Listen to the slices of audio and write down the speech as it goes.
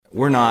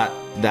We're not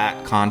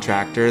that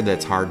contractor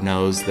that's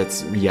hard-nosed,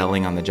 that's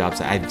yelling on the job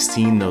site. I've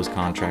seen those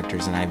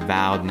contractors, and I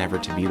vowed never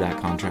to be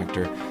that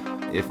contractor.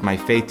 If my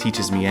faith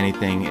teaches me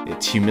anything,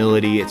 it's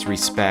humility, it's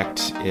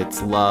respect,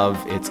 it's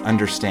love, it's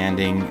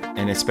understanding,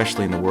 and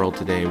especially in the world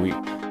today,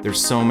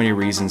 there's so many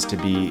reasons to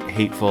be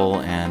hateful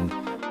and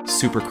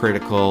super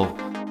critical,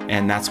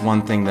 and that's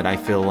one thing that I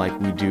feel like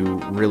we do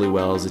really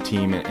well as a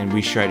team, and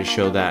we try to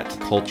show that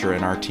culture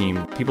in our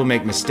team. People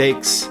make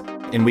mistakes,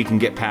 and we can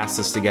get past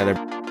this together.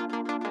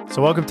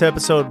 So welcome to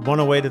episode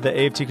 108 of the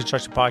AFT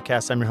Construction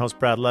Podcast. I'm your host,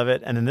 Brad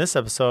Levitt, and in this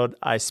episode,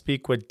 I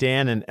speak with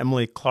Dan and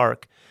Emily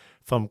Clark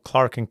from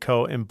Clark &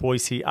 Co. in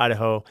Boise,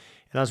 Idaho.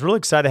 And I was really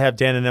excited to have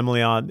Dan and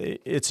Emily on.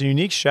 It's a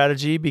unique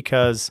strategy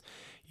because,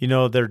 you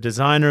know, they're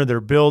designer,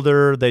 they're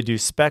builder, they do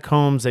spec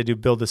homes, they do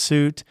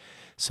build-to-suit.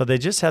 So they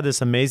just have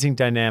this amazing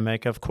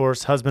dynamic. Of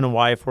course, husband and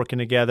wife working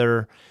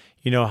together.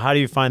 You know, how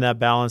do you find that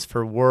balance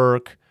for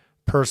work,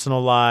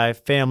 personal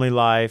life, family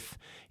life?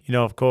 You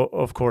know,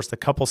 of course, the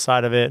couple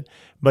side of it.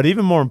 But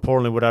even more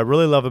importantly, what I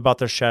really love about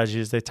their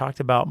strategy is they talked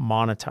about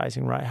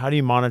monetizing, right? How do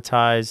you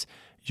monetize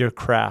your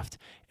craft?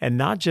 And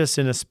not just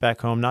in a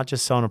spec home, not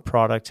just selling a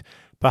product,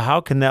 but how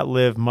can that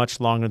live much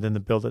longer than the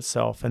build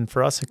itself? And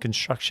for us in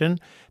construction,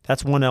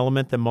 that's one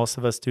element that most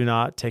of us do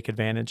not take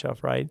advantage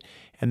of, right?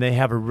 And they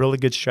have a really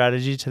good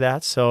strategy to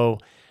that. So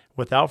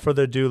without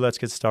further ado, let's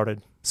get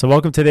started. So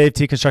welcome to the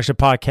AFT Construction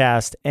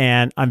Podcast,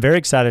 and I'm very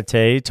excited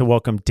today to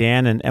welcome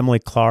Dan and Emily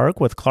Clark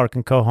with Clark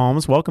 & Co.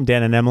 Homes. Welcome,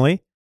 Dan and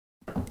Emily.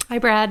 Hi,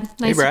 Brad.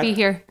 Nice to be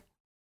here.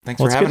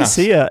 Thanks for having us. It's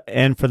good to see you.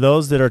 And for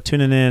those that are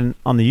tuning in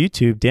on the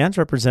YouTube, Dan's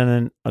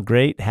representing a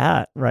great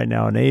hat right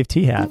now, an AFT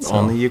hat. So.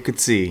 Only you could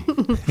see.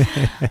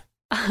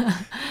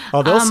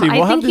 Oh, they'll see.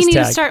 We'll I think have you need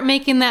tag. to start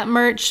making that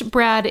merch,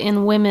 Brad,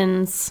 in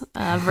women's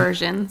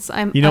versions.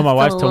 My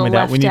wife told me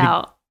that we need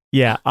out.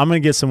 Yeah, I'm going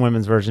to get some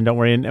women's version. Don't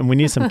worry. And we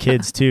need some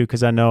kids too,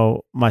 because I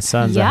know my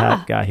son's a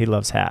hat guy. He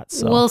loves hats.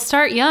 So. We'll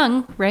start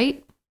young,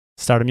 right?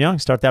 Start them young.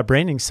 Start that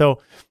branding.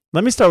 So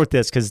let me start with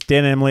this, because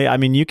Dan and Emily, I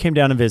mean, you came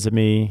down to visit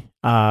me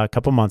a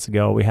couple months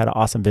ago. We had an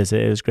awesome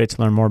visit. It was great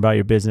to learn more about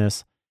your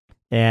business.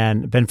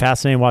 And been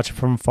fascinating watching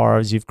from afar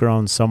as you've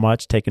grown so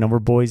much, taking over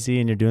Boise,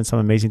 and you're doing some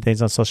amazing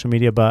things on social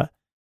media. But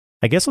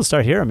I guess we'll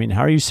start here. I mean,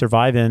 how are you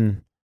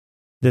surviving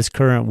this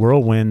current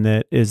whirlwind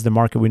that is the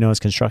market we know as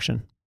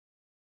construction?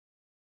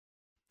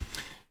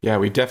 Yeah,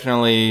 we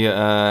definitely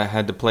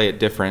had to play it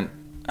different.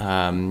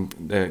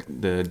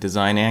 The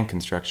design and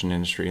construction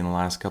industry in the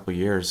last couple of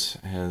years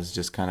has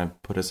just kind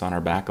of put us on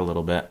our back a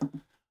little bit.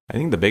 I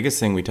think the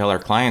biggest thing we tell our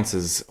clients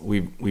is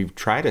we've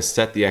tried to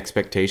set the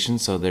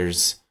expectations so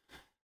there's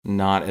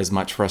not as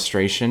much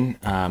frustration.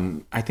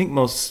 I think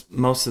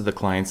most of the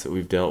clients that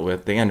we've dealt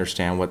with, they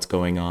understand what's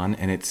going on,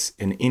 and it's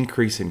an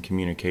increase in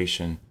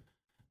communication.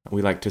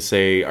 We like to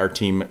say our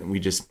team,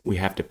 we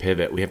have to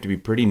pivot. We have to be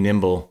pretty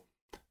nimble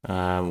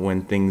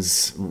when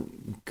things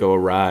go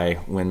awry,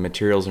 when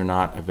materials are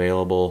not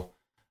available.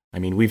 I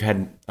mean, we've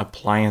had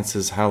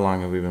appliances. How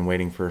long have we been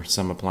waiting for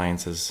some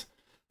appliances?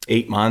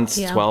 8 months,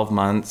 12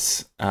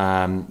 months.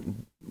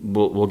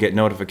 We'll get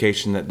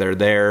notification that they're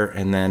there,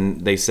 and then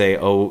they say,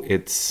 "Oh,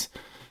 it's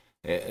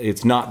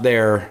not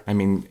there." I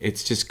mean,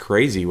 it's just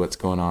crazy what's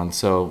going on.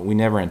 So we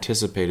never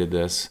anticipated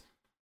this.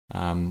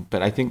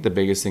 But I think the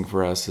biggest thing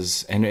for us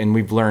is, and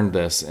we've learned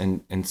this,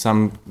 and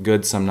some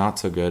good, some not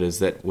so good, is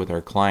that with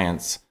our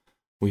clients,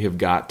 we have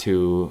got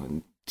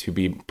to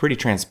be pretty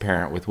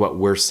transparent with what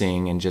we're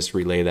seeing and just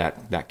relay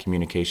that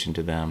communication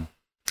to them.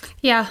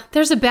 Yeah,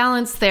 there's a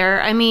balance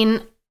there. I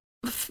mean,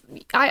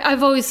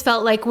 I've always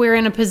felt like we're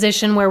in a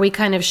position where we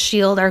kind of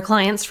shield our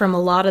clients from a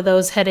lot of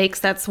those headaches.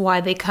 That's why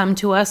they come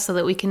to us, so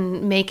that we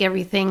can make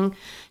everything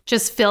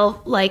just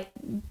feel like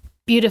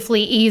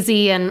beautifully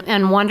easy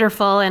and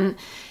wonderful.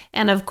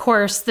 And of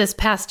course, this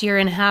past year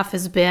and a half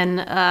has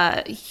been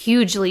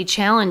hugely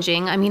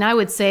challenging. I mean, I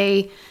would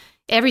say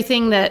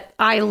everything that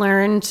I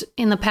learned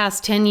in the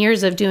past 10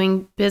 years of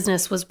doing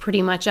business was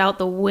pretty much out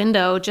the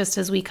window, just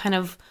as we kind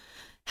of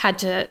had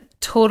to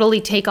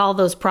totally take all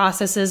those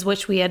processes,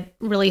 which we had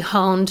really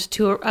honed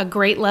to a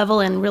great level,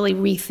 and really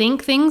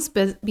rethink things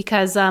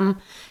because,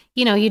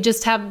 you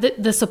just have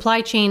the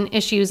supply chain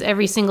issues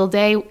every single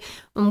day.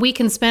 And we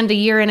can spend a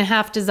year and a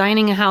half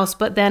designing a house,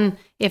 but then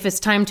if it's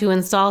time to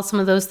install some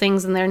of those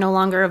things and they're no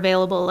longer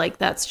available, like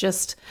that's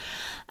just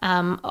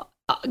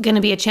going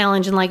to be a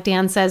challenge. And like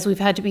Dan says, we've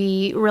had to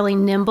be really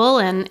nimble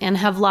and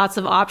have lots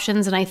of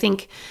options. And I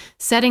think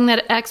setting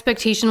that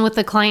expectation with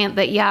the client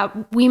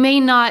that, we may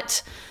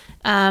not,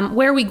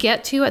 where we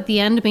get to at the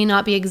end may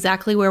not be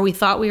exactly where we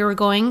thought we were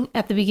going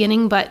at the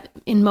beginning, but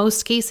in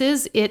most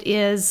cases it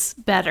is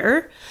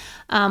better.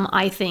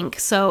 I think.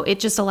 So it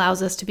just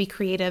allows us to be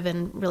creative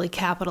and really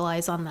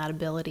capitalize on that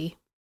ability.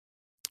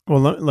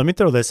 Well, let me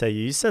throw this at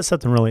you. You said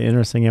something really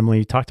interesting, Emily.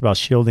 You talked about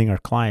shielding our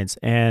clients,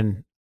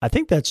 and I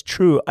think that's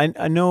true.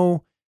 I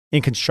know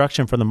in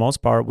construction, for the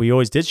most part, we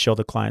always did shield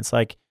the clients.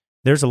 Like,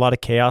 there's a lot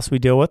of chaos we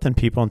deal with, and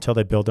people, until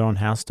they build their own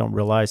house, don't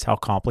realize how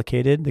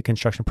complicated the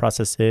construction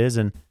process is.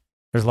 And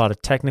There's a lot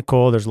of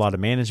technical, there's a lot of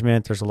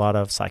management, there's a lot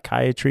of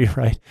psychiatry,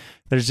 right?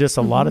 There's just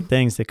a lot of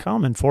things that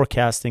come, and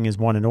forecasting is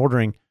one in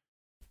ordering.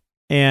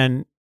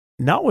 And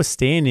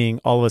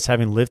notwithstanding all of us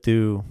having lived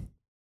through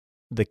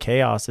the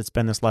chaos that's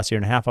been this last year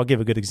and a half, I'll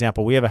give a good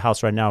example. We have a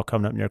house right now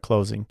coming up near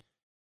closing.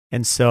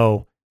 And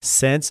so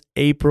since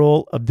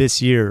April of this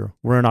year,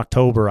 we're in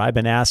October, I've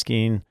been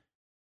asking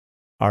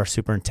our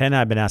superintendent,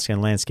 I've been asking a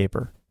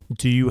landscaper,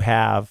 do you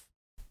have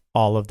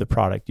all of the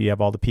product? Do you have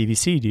all the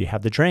PVC? Do you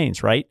have the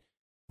drains, right?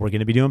 We're going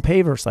to be doing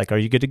pavers. Like, are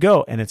you good to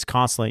go? And it's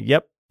constantly,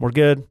 yep, we're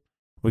good.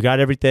 We got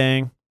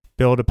everything.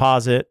 Bill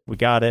deposit. We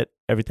got it.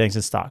 Everything's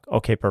in stock.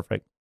 Okay,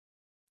 perfect.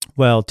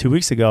 Well, 2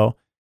 weeks ago,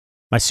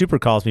 my super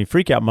calls me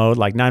freak out mode,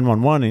 like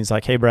 911. And he's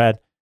like, hey, Brad,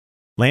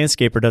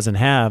 landscaper doesn't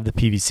have the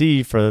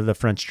PVC for the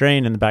French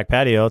drain in the back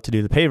patio to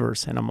do the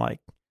pavers. And I'm like,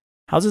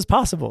 how's this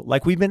possible?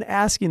 Like, we've been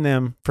asking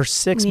them for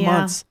 6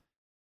 months,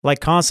 like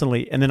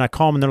constantly. And then I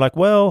call them and they're like,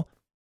 well,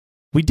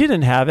 we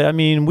didn't have it. I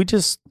mean,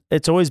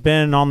 it's always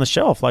been on the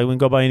shelf. Like, we can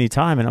go by any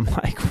time. And I'm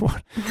like,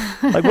 what?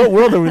 Like, what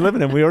world are we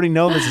living in? We already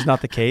know this is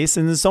not the case.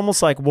 And it's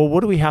almost like, well, what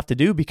do we have to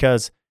do?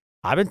 Because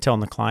I've been telling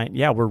the client,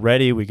 yeah, we're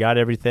ready. We got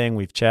everything.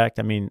 We've checked.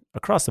 I mean,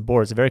 across the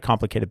board, it's a very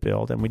complicated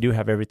build. And we do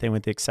have everything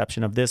with the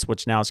exception of this,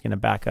 which now is going to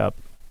back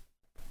up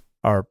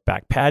our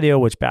back patio,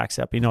 which backs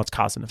up, it's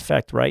cause and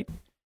effect, right?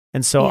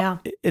 And so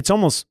it's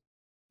almost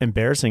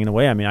embarrassing in a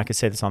way. I mean, I could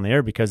say this on the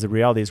air because the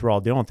reality is we're all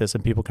dealing with this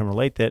and people can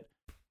relate that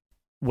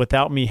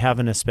without me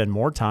having to spend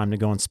more time to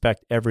go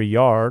inspect every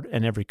yard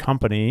and every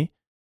company,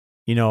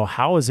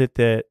 how is it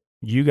that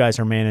you guys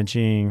are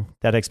managing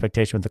that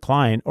expectation with the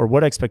client, or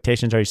what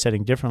expectations are you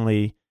setting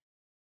differently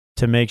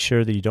to make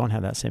sure that you don't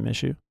have that same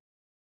issue?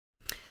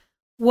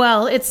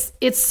 Well, it's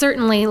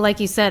certainly, like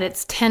you said,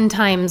 it's 10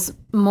 times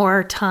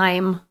more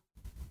time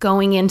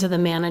going into the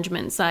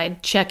management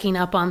side, checking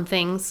up on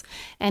things.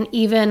 And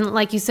even,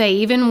 like you say,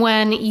 even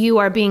when you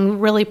are being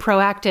really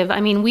proactive, I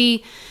mean,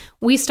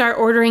 we start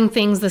ordering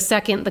things the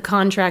second the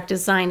contract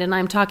is signed, and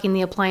I'm talking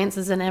the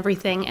appliances and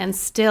everything, and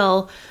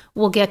still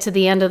we'll get to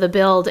the end of the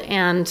build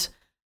and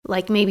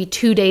like maybe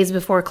 2 days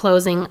before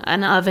closing,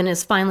 an oven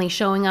is finally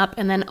showing up,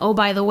 and then, oh,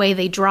 by the way,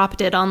 they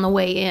dropped it on the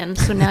way in.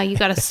 So now you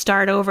got to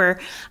start over.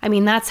 I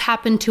mean, that's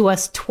happened to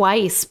us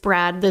twice,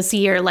 Brad, this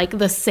year. Like,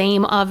 the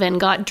same oven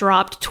got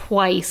dropped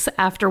twice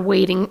after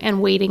waiting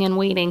and waiting and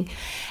waiting.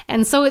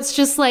 And so it's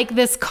just like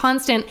this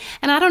constant,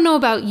 and I don't know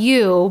about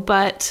you,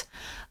 but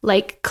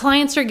like,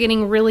 clients are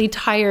getting really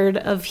tired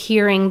of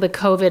hearing the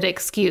COVID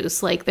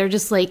excuse. Like, they're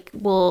just like,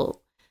 well,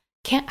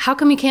 how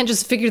come you can't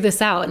just figure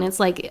this out? And it's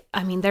like,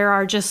 I mean, there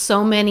are just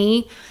so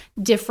many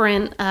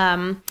different,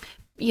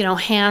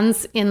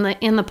 hands in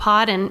the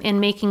pot and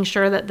making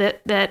sure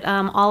that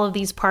all of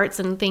these parts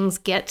and things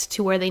get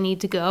to where they need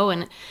to go.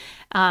 And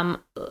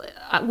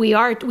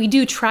we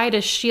do try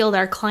to shield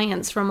our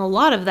clients from a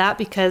lot of that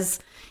because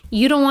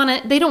they don't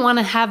want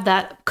to have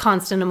that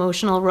constant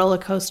emotional roller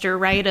coaster,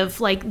 right? Of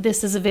like,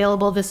 this is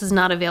available, this is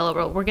not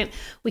available.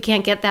 We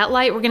can't get that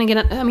light. We're going to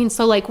get,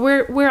 so like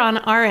we're on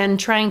our end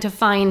trying to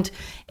find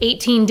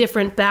 18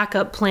 different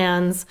backup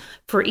plans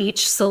for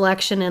each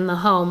selection in the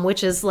home,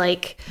 which is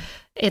like,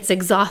 it's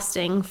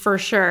exhausting for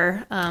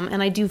sure.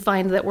 And I do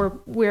find that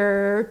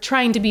we're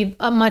trying to be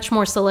much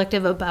more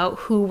selective about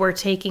who we're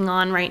taking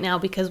on right now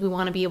because we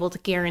want to be able to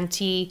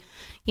guarantee,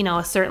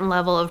 a certain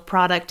level of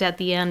product at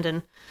the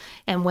end.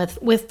 And with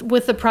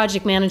the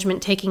project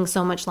management taking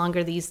so much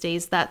longer these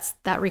days, that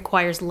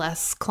requires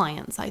less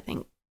clients, I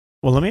think.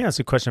 Well, let me ask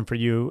a question for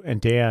you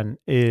and Dan.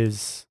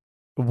 Is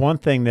one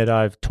thing that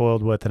I've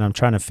toiled with and I'm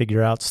trying to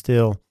figure out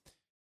still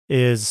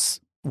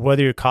is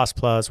whether you're cost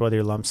plus, whether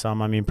you're lump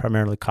sum. I mean,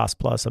 primarily cost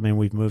plus. I mean,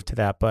 we've moved to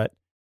that. But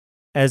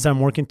as I'm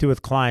working through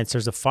with clients,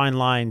 there's a fine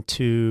line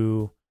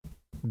to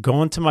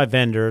going to my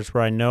vendors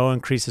where I know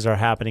increases are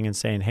happening and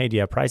saying, hey, do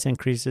you have price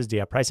increases? Do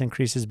you have price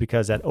increases?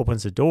 Because that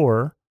opens the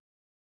door.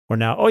 Or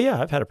now, oh yeah,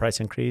 I've had a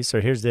price increase,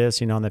 or here's this,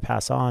 and they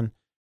pass on.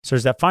 So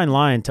there's that fine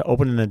line to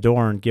opening the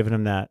door and giving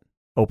them that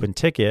open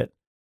ticket,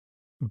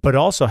 but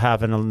also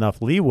having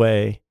enough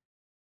leeway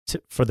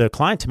for the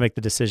client to make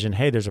the decision,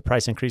 hey, there's a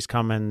price increase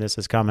coming, this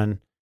is coming.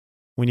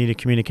 We need to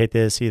communicate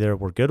this. Either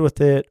we're good with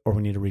it, or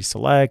we need to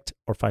reselect,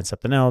 or find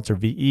something else, or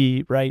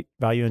VE, right?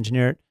 Value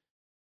engineer it.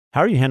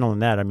 How are you handling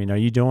that? I mean, are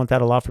you doing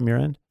that a lot from your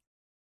end?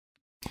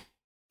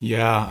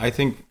 Yeah, I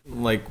think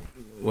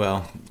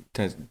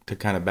to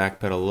kind of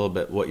backpedal a little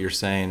bit, what you're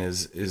saying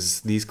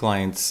is these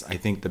clients, I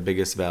think the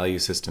biggest value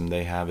system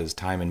they have is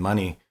time and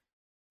money.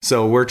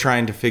 So we're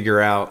trying to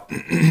figure out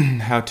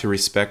how to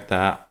respect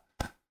that.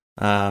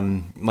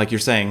 Like you're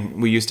saying,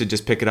 we used to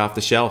just pick it off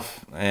the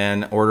shelf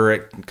and order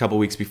it a couple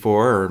weeks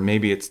before, or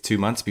maybe it's 2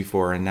 months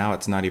before, and now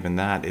it's not even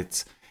that.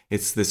 It's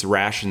this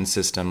ration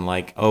system,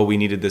 like, oh, we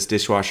needed this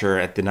dishwasher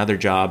at another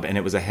job and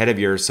it was ahead of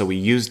yours, so we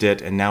used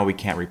it and now we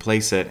can't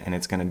replace it and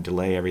it's going to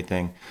delay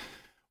everything.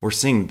 We're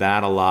seeing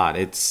that a lot.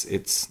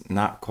 It's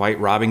not quite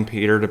robbing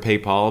Peter to pay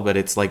Paul, but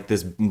it's like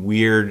this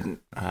weird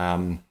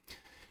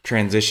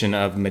transition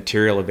of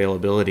material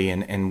availability,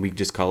 and we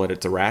just call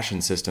it's a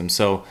ration system.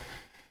 So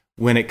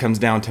when it comes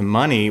down to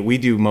money, we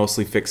do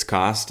mostly fixed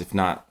cost, if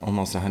not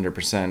almost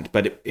 100%.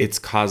 But it's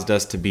caused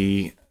us to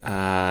be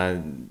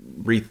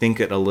rethink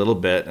it a little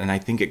bit, and I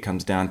think it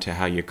comes down to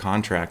how you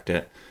contract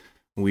it.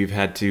 We've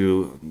had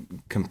to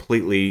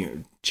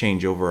completely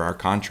change over our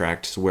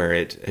contracts where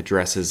it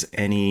addresses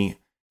any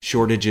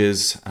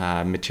shortages,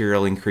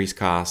 material increase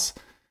costs,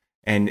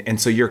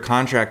 and so your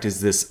contract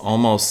is this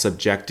almost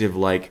subjective,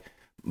 like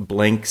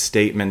blank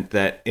statement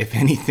that if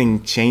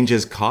anything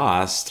changes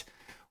cost,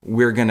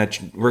 we're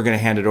gonna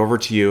hand it over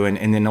to you,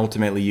 and then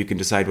ultimately you can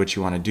decide what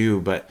you want to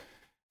do. But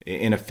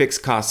in a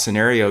fixed cost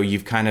scenario,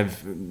 you've kind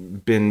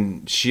of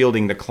been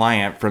shielding the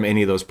client from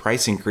any of those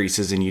price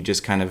increases, and you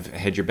just kind of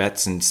hedge your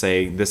bets and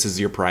say, this is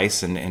your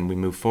price, and we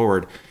move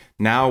forward.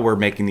 Now we're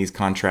making these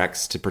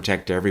contracts to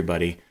protect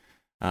everybody.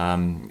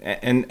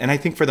 And I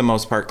think for the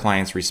most part,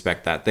 clients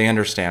respect that. They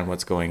understand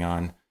what's going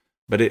on.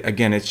 But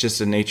again, it's just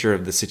the nature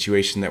of the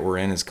situation that we're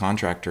in as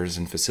contractors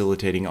and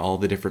facilitating all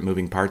the different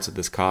moving parts of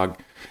this cog.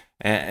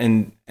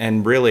 And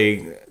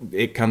really,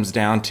 it comes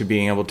down to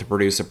being able to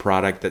produce a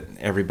product that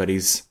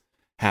everybody's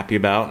happy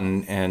about,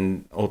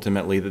 and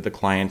ultimately that the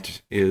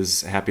client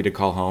is happy to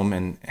call home.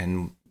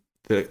 And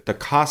the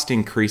cost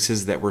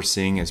increases that we're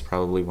seeing is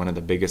probably one of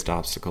the biggest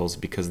obstacles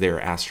because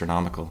they're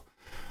astronomical.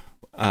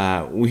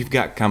 We've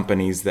got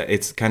companies that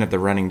it's kind of the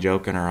running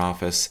joke in our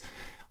office.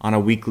 On a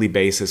weekly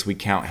basis, we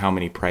count how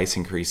many price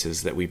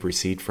increases that we've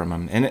received from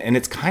them. And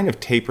it's kind of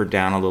tapered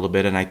down a little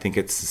bit, and I think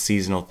it's a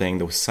seasonal thing.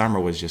 The summer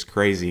was just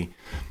crazy.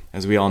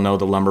 As we all know,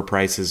 the lumber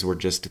prices were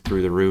just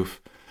through the roof.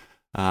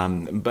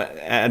 But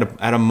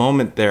at a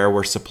moment there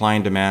where supply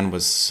and demand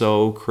was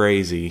so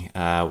crazy,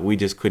 we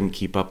just couldn't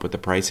keep up with the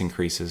price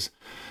increases.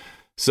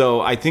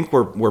 So I think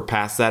we're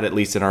past that, at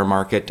least in our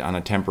market, on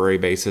a temporary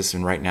basis.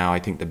 And right now, I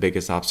think the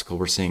biggest obstacle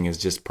we're seeing is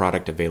just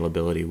product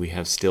availability. We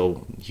have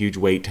still huge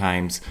wait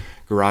times.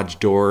 Garage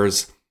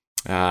doors,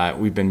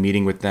 we've been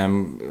meeting with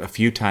them a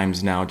few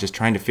times now, just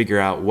trying to figure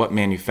out what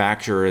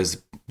manufacturer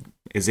is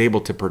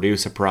able to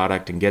produce a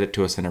product and get it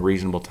to us in a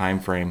reasonable time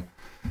frame.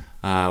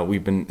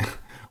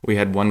 We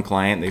had one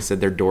client, they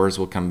said their doors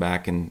will come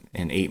back in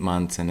 8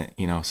 months, and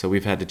so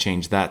we've had to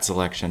change that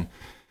selection.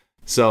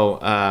 So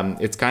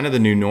it's kind of the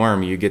new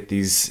norm. You get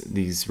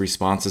these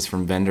responses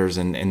from vendors,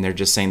 and they're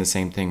just saying the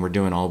same thing. We're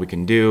doing all we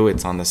can do.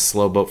 It's on the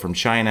slow boat from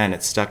China, and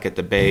it's stuck at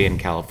the bay in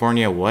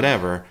California,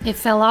 whatever. It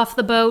fell off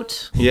the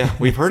boat. Yeah,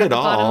 we've heard it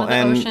all.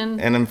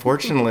 And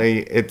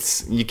unfortunately,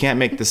 you can't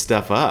make this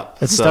stuff up.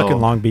 It's stuck in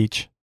Long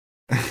Beach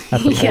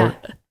at the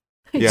port.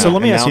 Yeah. So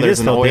let me ask you this,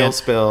 though, Dan. Oil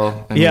spill.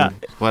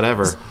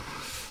 Whatever.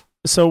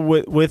 So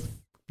with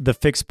the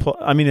fixed,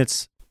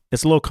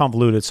 it's a little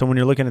convoluted. So when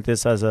you're looking at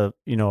this as a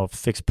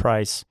fixed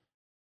price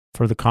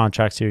for the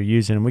contracts you're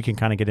using, and we can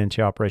kind of get into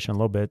your operation a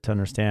little bit to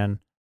understand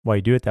why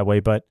you do it that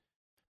way. But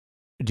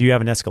do you have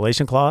an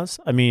escalation clause?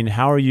 I mean,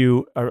 how are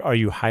you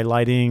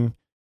highlighting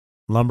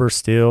lumber,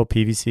 steel,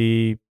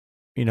 PVC,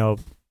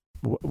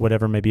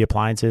 whatever maybe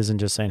appliances, and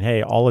just saying,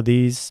 hey, all of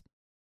these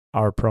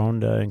are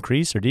prone to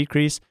increase or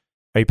decrease?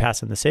 Are you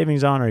passing the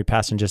savings on? Or are you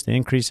passing just the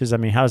increases? I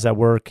mean, how does that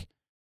work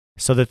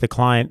so that the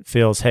client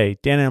feels, hey,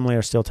 Dan and Emily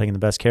are still taking the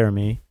best care of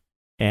me?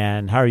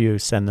 And how are you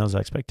setting those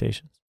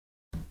expectations?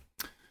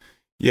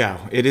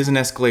 Yeah, it is an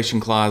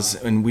escalation clause,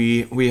 and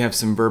we have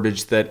some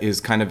verbiage that is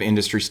kind of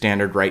industry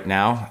standard right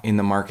now in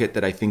the market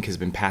that I think has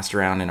been passed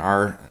around in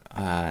our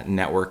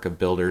network of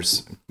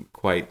builders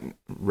quite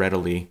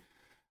readily.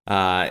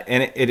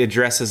 And it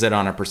addresses it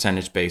on a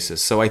percentage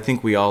basis. So I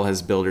think we all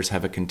as builders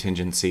have a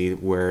contingency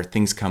where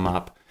things come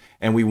up,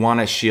 and we want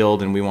to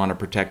shield and we want to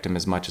protect them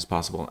as much as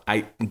possible.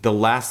 The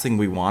last thing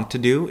we want to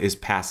do is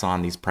pass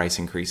on these price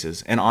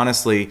increases. And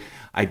honestly,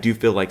 I do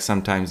feel like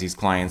sometimes these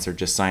clients are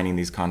just signing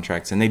these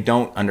contracts and they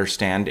don't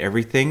understand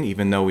everything,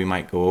 even though we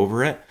might go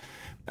over it,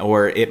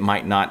 or it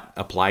might not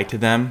apply to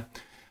them.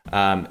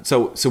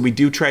 So we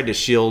do try to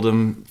shield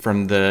them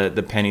from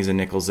the pennies and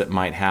nickels that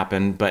might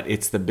happen, but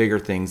it's the bigger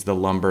things, the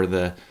lumber,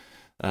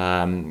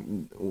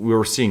 we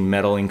were seeing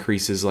metal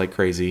increases like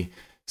crazy.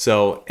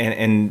 So,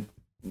 and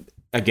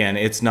again,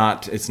 it's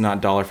not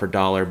dollar for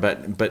dollar,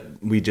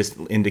 but we just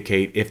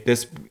indicate if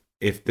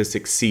this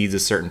exceeds a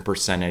certain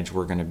percentage,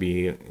 we're going to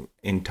be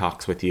in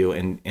talks with you,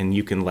 and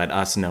you can let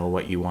us know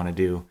what you want to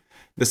do.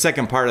 The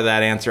second part of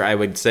that answer, I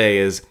would say,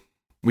 is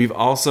we've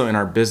also in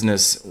our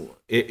business,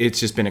 it's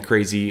just been a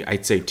crazy,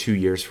 I'd say 2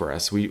 years for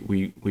us.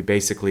 We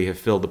basically have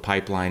filled the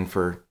pipeline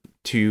for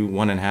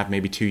 1.5,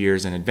 maybe 2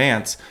 years in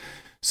advance.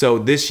 So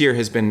this year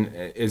has been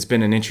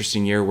an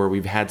interesting year where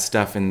we've had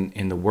stuff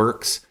in the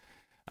works.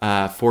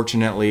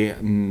 Fortunately,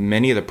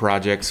 many of the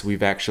projects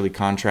we've actually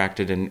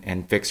contracted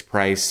and fixed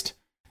priced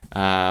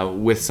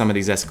with some of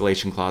these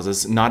escalation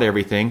clauses. Not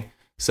everything,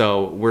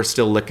 so we're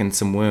still licking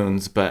some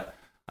wounds. But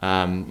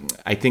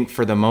I think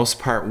for the most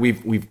part,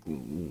 we've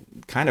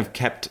kind of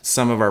kept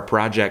some of our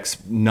projects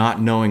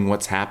not knowing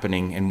what's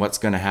happening and what's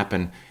going to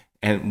happen.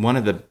 And one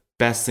of the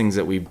best things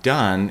that we've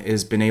done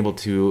is been able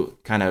to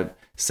kind of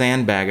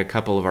sandbag a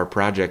couple of our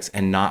projects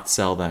and not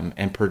sell them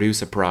and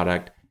produce a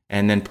product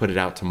and then put it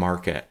out to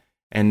market.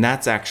 And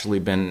that's actually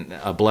been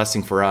a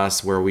blessing for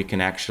us where we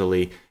can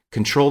actually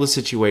control the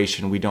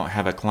situation. We don't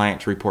have a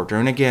client to report to.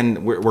 And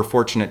again, we're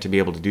fortunate to be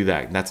able to do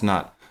that. That's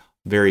not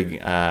very,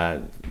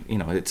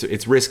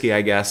 it's risky,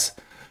 I guess.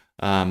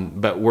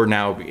 But we're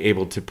now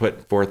able to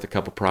put forth a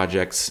couple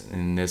projects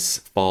in this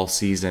fall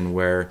season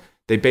where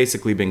they've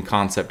basically been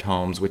concept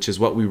homes, which is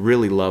what we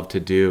really love to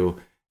do.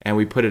 And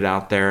we put it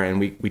out there, and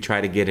we try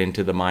to get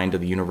into the mind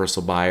of the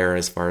universal buyer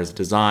as far as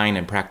design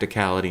and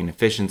practicality and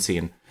efficiency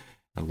and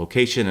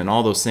location and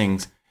all those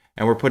things.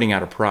 And we're putting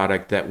out a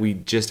product that we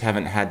just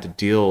haven't had to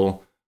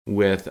deal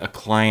with a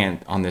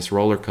client on this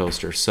roller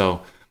coaster.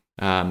 So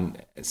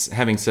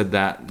having said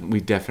that,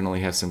 we definitely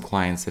have some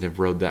clients that have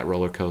rode that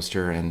roller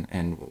coaster,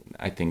 and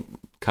I think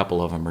a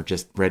couple of them are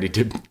just ready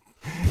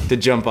to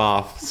jump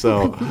off.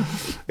 So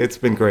it's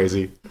been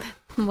crazy.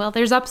 Well,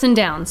 there's ups and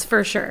downs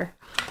for sure.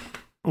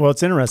 Well,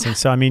 it's interesting.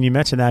 So, I mean, you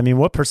mentioned that. I mean,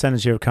 what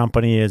percentage of your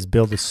company is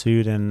build to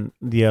suit and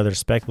the other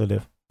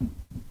speculative?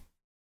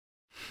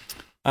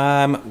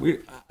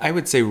 I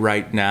would say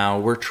right now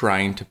we're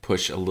trying to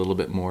push a little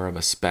bit more of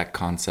a spec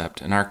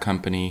concept. In our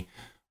company,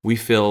 we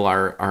feel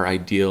our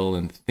ideal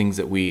and things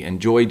that we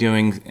enjoy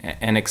doing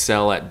and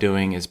excel at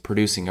doing is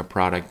producing a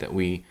product that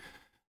we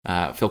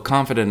feel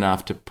confident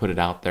enough to put it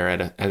out there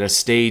at a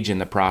stage in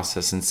the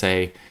process and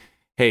say,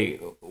 hey,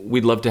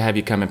 we'd love to have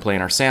you come and play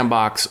in our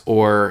sandbox,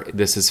 or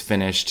this is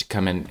finished,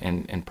 come in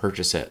and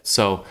purchase it.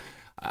 So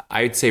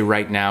I'd say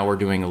right now we're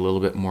doing a little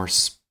bit more.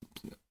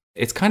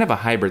 It's kind of a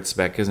hybrid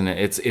spec, isn't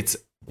it? It's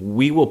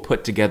we will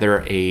put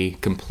together a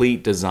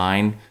complete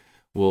design.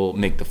 We'll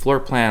make the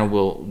floor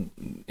plan.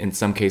 In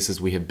some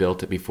cases, we have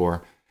built it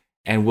before,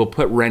 and we'll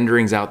put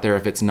renderings out there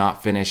if it's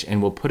not finished,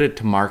 and we'll put it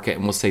to market,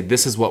 and we'll say,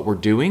 this is what we're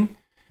doing.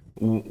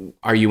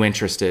 Are you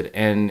interested?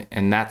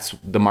 And that's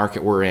the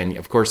market we're in.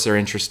 Of course, they're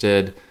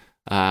interested.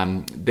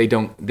 They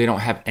don't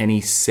have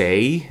any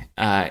say.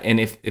 And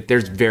if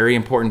there's very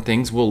important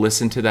things, we'll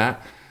listen to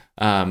that.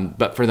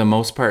 But for the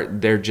most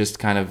part, they're just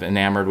kind of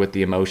enamored with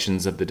the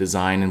emotions of the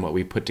design and what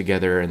we put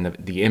together and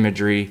the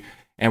imagery,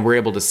 and we're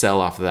able to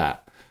sell off of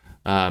that.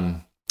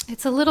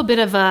 It's a little bit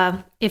of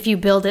a, if you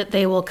build it,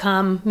 they will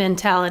come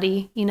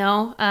mentality, you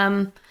know?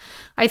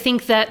 I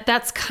think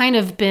that's kind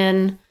of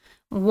been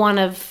one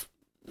of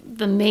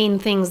the main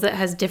things that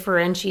has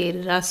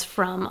differentiated us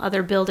from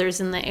other builders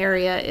in the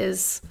area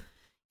is,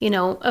 you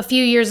know, a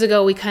few years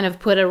ago, we kind of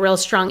put a real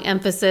strong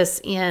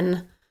emphasis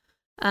in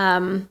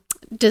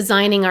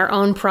designing our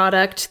own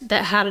product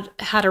that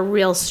had a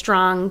real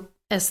strong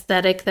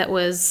aesthetic that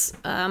was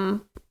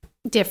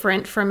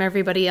different from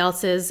everybody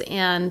else's,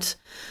 and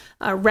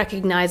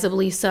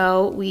recognizably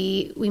so.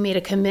 We made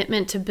a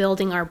commitment to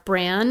building our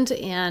brand,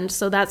 and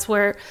so that's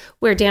where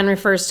Dan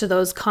refers to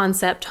those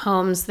concept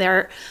homes.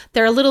 They're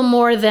a little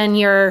more than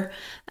your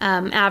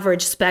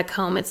average spec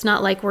home. It's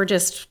not like we're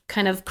just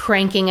kind of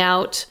cranking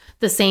out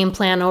the same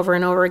plan over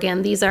and over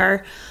again. These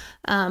are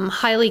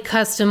highly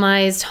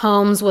customized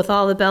homes with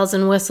all the bells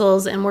and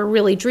whistles, and we're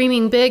really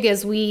dreaming big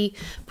as we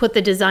put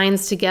the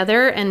designs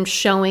together and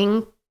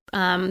showing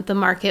the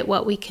market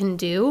what we can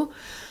do.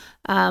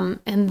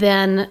 And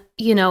then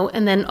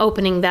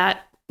opening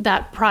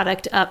that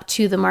product up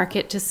to the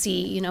market to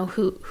see, you know,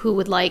 who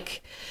would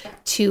like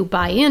to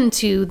buy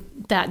into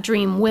that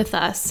dream with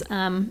us.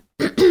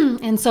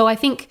 And so I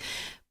think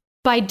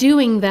by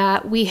doing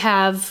that, we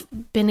have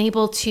been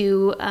able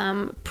to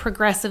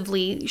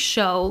progressively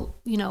show,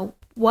 you know,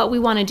 what we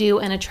want to do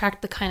and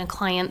attract the kind of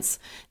clients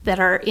that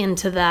are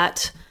into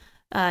that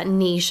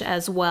niche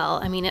as well.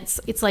 I mean,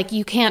 it's like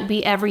you can't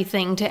be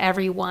everything to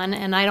everyone,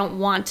 and I don't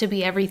want to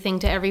be everything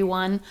to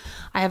everyone.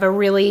 I have a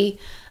really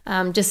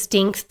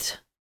distinct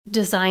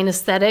design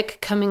aesthetic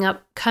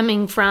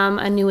coming from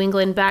a New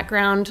England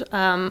background.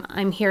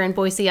 I'm here in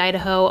Boise,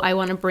 Idaho. I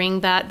want to bring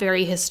that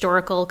very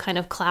historical kind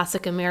of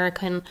classic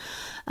American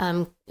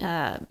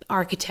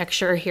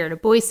architecture here to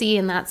Boise,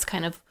 and that's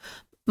kind of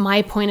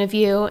my point of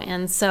view.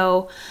 And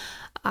so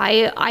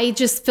I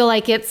just feel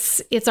like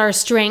it's our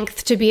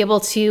strength to be able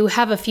to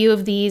have a few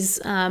of these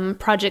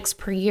projects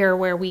per year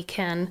where we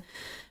can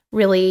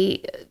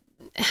really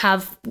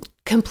have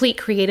complete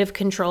creative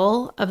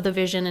control of the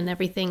vision and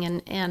everything,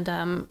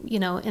 and you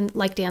know, and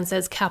like Dan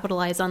says,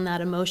 capitalize on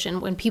that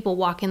emotion when people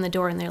walk in the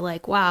door and they're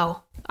like,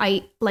 wow,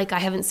 I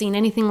haven't seen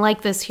anything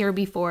like this here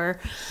before,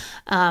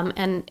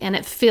 and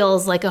it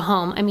feels like a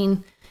home. I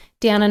mean,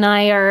 Dan and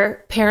I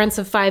are parents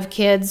of 5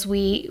 kids.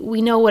 We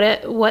know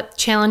what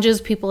challenges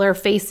people are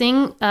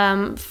facing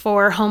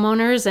for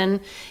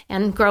homeowners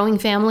and growing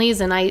families,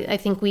 and I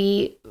think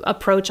we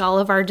approach all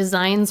of our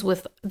designs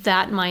with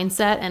that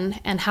mindset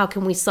and how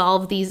can we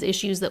solve these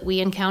issues that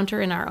we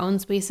encounter in our own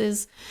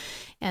spaces.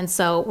 And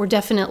so we're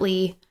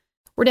definitely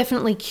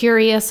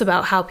curious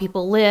about how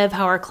people live,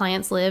 how our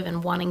clients live,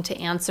 and wanting to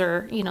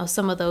answer, you know,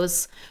 some of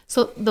those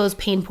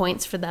pain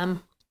points for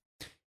them.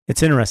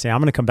 It's interesting. I'm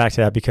going to come back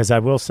to that because I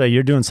will say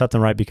you're doing something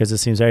right, because it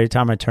seems every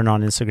time I turn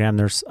on Instagram,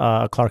 there's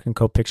a Clark &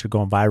 Co. picture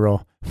going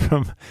viral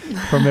from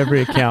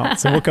every account.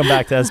 So we'll come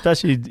back to that,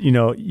 especially, you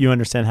know, you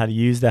understand how to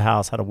use the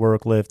house, how to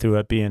work, live through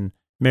it, being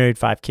married,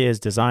 5 kids,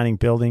 designing,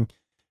 building.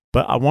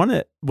 But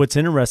what's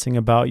interesting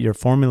about your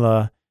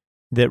formula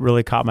that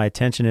really caught my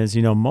attention is,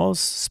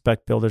 most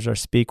spec builders I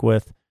speak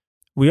with,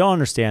 we all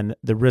understand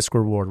the risk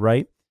reward,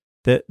 right?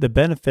 The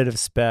benefit of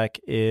spec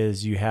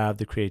is you have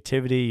the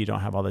creativity, you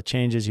don't have all the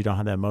changes, you don't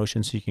have the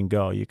emotion, so you can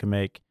go. You can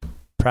make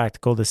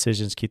practical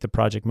decisions, keep the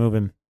project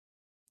moving.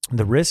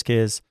 The risk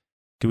is,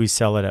 do we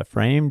sell it at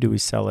frame? Do we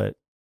sell it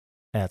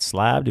at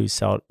slab? Do we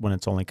sell it when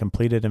it's only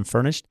completed and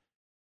furnished?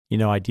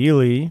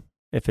 Ideally,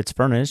 if it's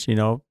furnished,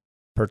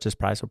 purchase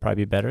price will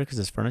probably be better because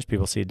it's furnished.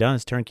 People see it done,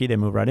 it's turnkey, they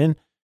move right in.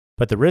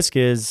 But the risk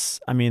is,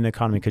 the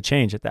economy could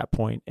change at that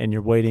point and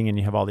you're waiting and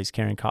you have all these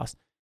carrying costs.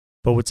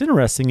 But what's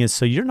interesting is,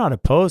 so you're not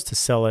opposed to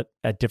sell it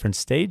at different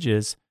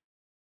stages,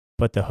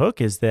 but the hook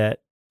is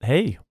that,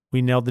 hey,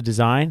 we nailed the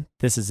design.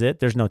 This is it.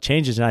 There's no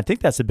changes. And I think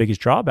that's the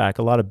biggest drawback.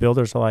 A lot of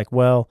builders are like,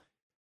 well,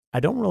 I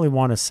don't really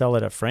want to sell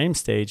it at frame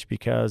stage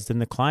because then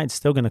the client's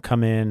still going to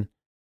come in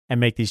and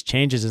make these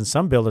changes. And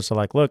some builders are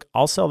like, look,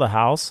 I'll sell the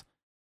house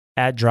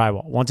at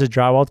drywall. Once it's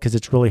drywalled, because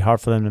it's really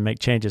hard for them to make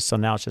changes. So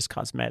now it's just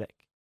cosmetic.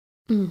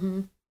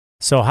 Mm-hmm.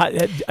 So,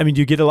 do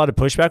you get a lot of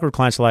pushback where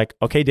clients are like,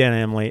 okay, Dan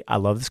and Emily, I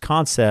love this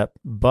concept,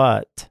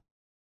 but...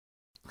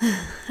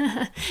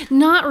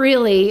 Not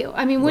really.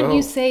 Wouldn't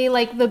you say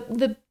like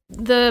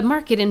the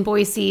market in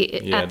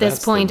Boise at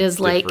this point is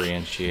like...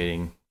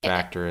 differentiating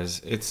factor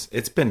is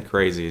it's been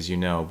crazy, as you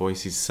know.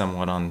 Boise's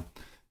somewhat on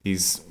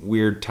these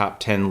weird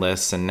top 10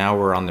 lists, and now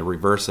we're on the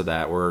reverse of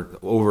that. We're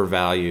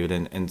overvalued.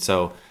 And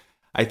so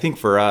I think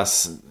for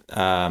us...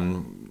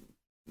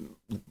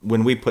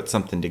 when we put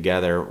something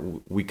together,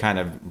 we kind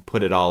of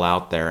put it all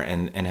out there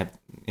and have,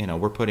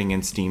 we're putting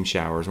in steam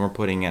showers, and we're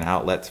putting in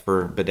outlets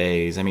for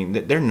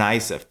bidets. They're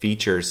nice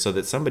features so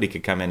that somebody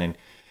could come in and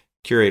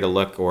curate a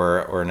look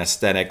or an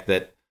aesthetic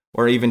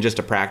or even just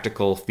a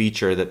practical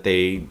feature that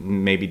they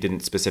maybe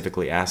didn't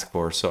specifically ask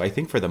for. So I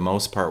think for the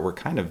most part, we're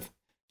kind of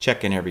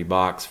checking every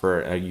box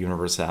for a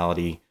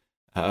universality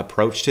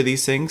approach to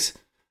these things.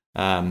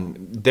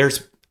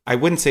 I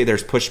wouldn't say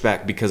there's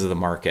pushback because of the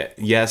market.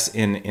 Yes,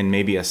 in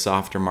maybe a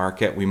softer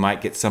market, we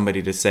might get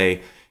somebody to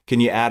say, can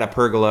you add a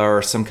pergola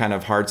or some kind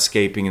of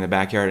hardscaping in the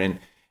backyard?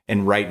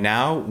 And right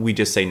now, we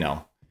just say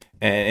no.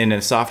 And in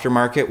a softer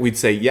market, we'd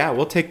say, yeah,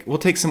 we'll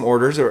take some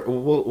orders, or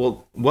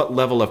we'll what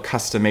level of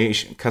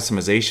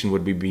customization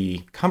would we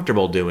be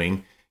comfortable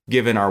doing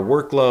given our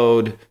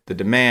workload, the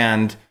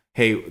demand?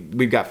 Hey,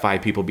 we've got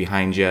 5 people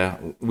behind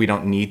you. We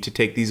don't need to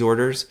take these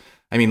orders.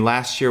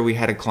 Last year we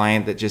had a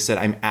client that just said,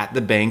 I'm at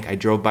the bank, I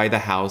drove by the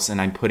house,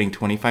 and I'm putting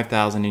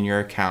 $25,000 in your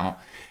account.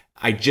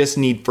 I just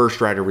need first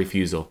right of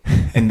refusal.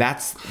 And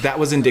that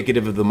was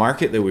indicative of the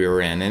market that we were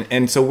in.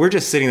 And so we're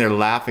just sitting there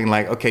laughing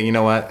like, okay, you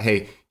know what?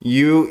 Hey,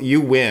 you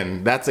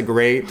win. That's a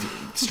great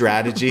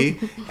strategy,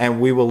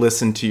 and we will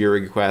listen to your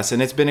request. And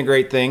it's been a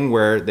great thing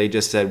where they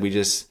just said, we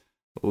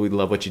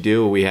love what you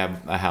do. We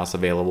have a house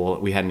available.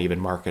 We hadn't even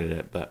marketed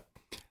it, but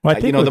well, I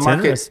think the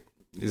market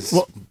is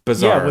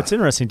bizarre. Yeah, what's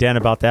interesting, Dan,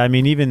 about that,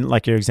 even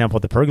like your example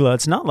with the pergola,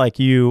 it's not like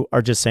you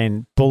are just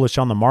saying bullish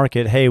on the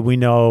market. Hey, we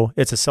know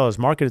it's a seller's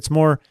market. It's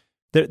more,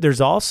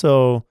 there's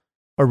also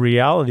a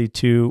reality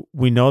to,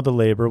 we know the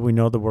labor, we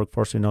know the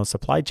workforce, we know the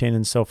supply chain.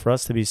 And so for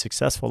us to be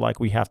successful, like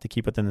we have to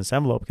keep within this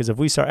envelope, because if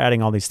we start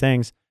adding all these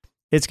things,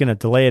 it's going to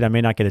delay it. I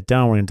may not get it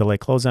done. We're going to delay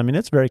closing.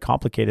 It's very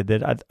complicated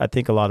that I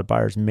think a lot of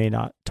buyers may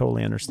not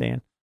totally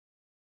understand.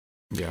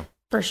 Yeah.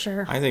 For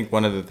sure. I think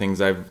one of the things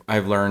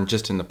I've learned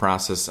just in the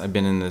process, I've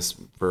been in this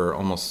for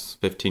almost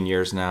 15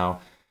 years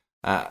now.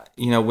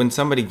 When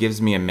somebody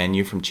gives me a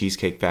menu from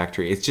Cheesecake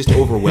Factory, it's just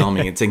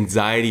overwhelming. It's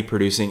anxiety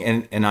producing.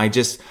 And I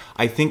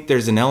think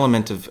there's an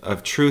element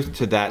of truth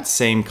to that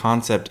same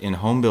concept in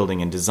home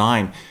building and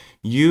design.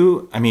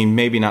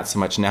 Maybe not so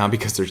much now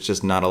because there's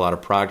just not a lot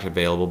of product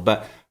available,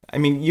 but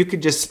you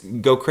could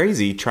just go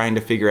crazy trying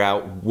to figure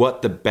out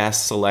what the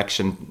best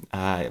selection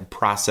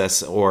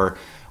process or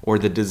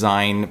the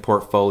design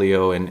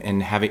portfolio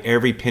and having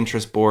every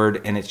Pinterest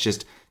board, and it's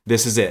just,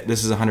 this is it.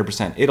 This is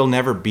 100%. It'll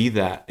never be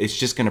that. It's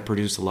just going to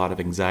produce a lot of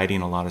anxiety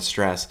and a lot of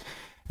stress.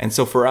 And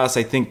so for us,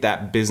 I think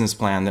that business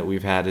plan that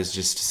we've had is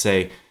just to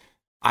say,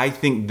 I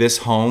think this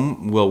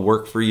home will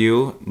work for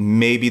you.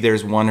 Maybe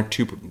there's 1 or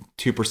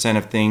 2%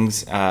 of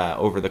things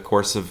over the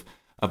course of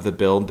the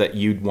build that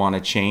you'd want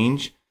to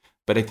change.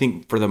 But I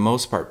think for the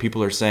most part,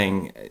 people are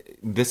saying,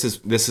 this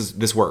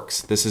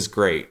works. This is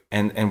great.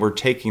 And we're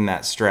taking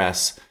that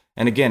stress.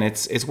 And again,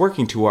 it's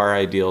working to our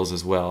ideals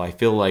as well. I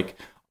feel like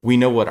we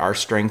know what our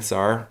strengths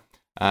are.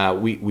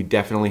 We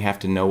definitely have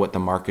to know what the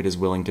market is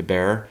willing to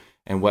bear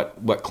and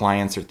what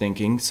clients are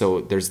thinking.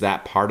 So there's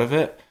that part of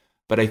it.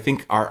 But I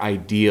think our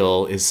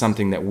ideal is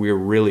something that we're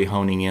really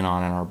honing in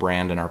on in our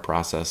brand and our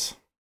process.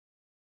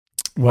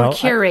 Well,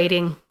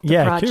 curating the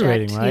project,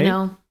 curating,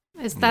 right?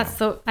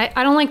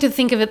 I don't like to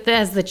think of it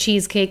as the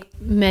cheesecake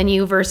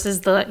menu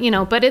versus the,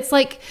 but it's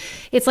like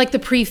the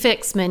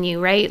prefix menu,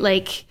 right?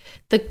 Like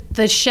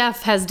the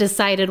chef has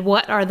decided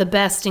what are the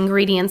best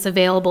ingredients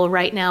available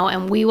right now,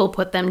 and we will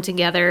put them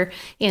together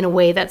in a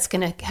way that's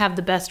going to have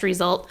the best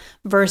result,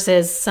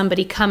 versus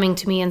somebody coming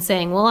to me and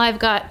saying, well, I've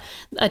got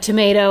a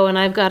tomato and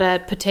I've got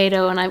a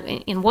potato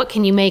and what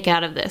can you make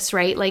out of this,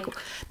 right? Like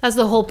that's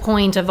the whole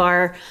point of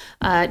our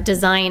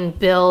design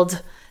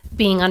build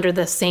being under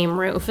the same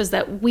roof, is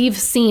that we've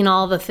seen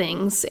all the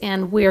things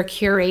and we're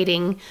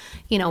curating,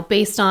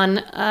 based on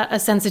a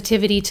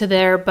sensitivity to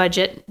their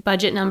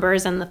budget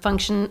numbers and the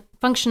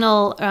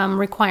functional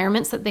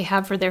requirements that they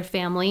have for their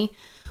family.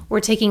 We're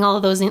taking all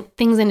of those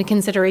things into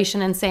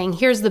consideration and saying,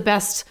 here's the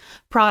best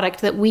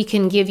product that we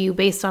can give you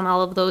based on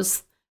all of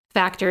those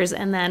factors.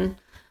 And then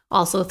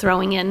also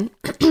throwing in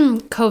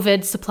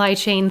COVID supply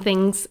chain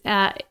things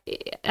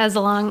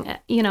along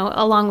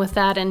with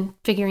that, and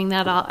figuring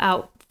that all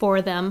out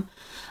for them,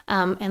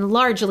 and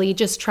largely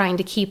just trying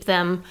to keep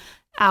them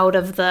out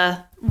of the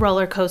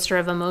roller coaster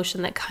of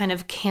emotion that kind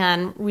of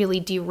can really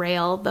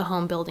derail the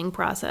home building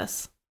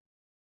process.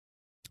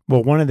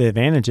 Well, one of the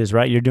advantages,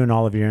 right? You're doing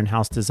all of your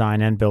in-house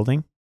design and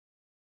building.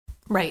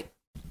 Right.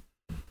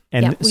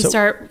 And we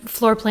start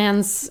floor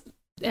plans,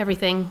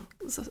 everything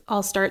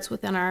all starts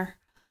within our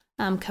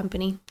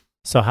company.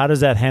 So how does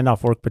that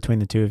handoff work between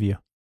the two of you?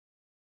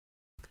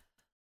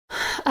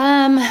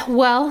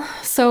 Well,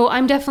 so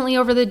I'm definitely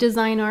over the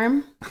design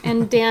arm,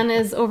 and Dan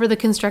is over the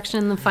construction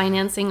and the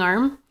financing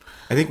arm.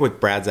 I think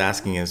what Brad's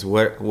asking is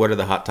what are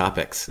the hot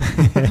topics?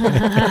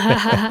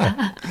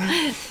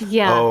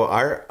 Yeah. Oh,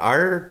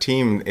 our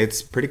team,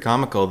 it's pretty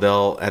comical.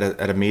 They'll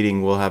at a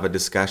meeting, we'll have a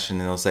discussion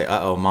and they'll say,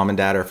 "Uh-oh, mom and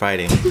dad are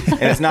fighting."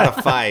 And it's not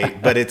a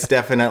fight, but it's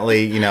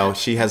definitely,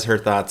 she has her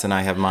thoughts and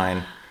I have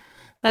mine.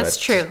 That's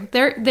true.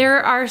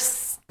 There are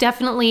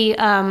definitely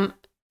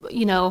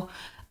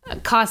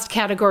cost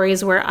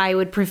categories where I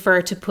would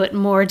prefer to put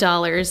more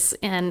dollars,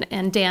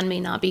 and Dan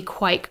may not be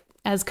quite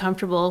as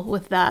comfortable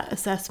with that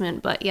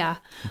assessment, but yeah,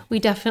 we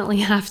definitely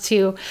have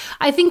to.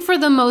 I think for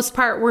the most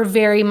part, we're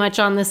very much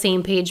on the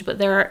same page,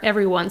 but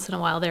every once in a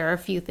while, there are a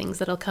few things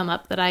that'll come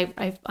up that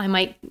I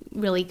might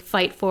really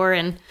fight for,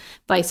 and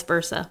vice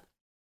versa.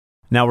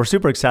 Now, we're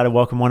super excited to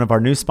welcome one of our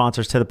new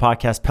sponsors to the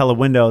podcast, Pella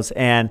Windows.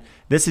 And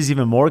this is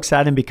even more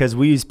exciting because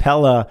we use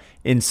Pella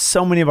in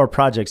so many of our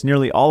projects,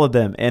 nearly all of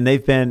them. And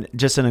they've been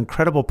just an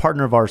incredible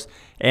partner of ours.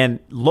 And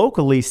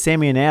locally,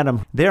 Sammy and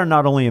Adam, they are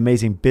not only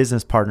amazing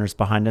business partners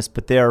behind us,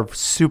 but they are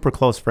super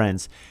close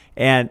friends.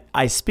 And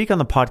I speak on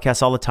the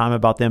podcast all the time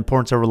about the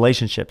importance of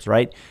relationships,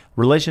 right?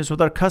 Relationships with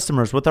our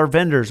customers, with our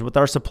vendors, with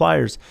our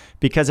suppliers,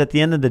 because at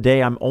the end of the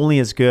day, I'm only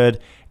as good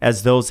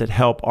as those that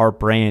help our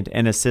brand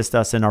and assist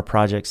us in our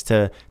projects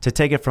to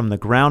take it from the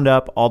ground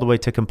up all the way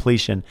to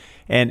completion.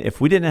 And if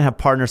we didn't have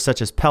partners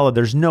such as Pella,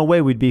 there's no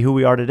way we'd be who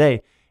we are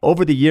today.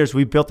 Over the years,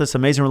 we've built this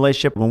amazing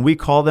relationship. When we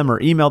call them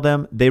or email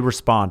them, they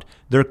respond.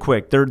 They're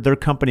quick. Their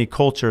company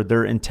culture,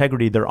 their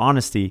integrity, their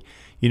honesty,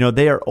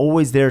 they are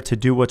always there to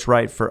do what's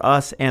right for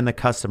us and the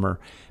customer.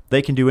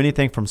 They can do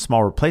anything from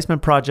small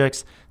replacement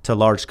projects to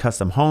large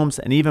custom homes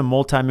and even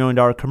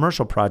multi-million-dollar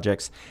commercial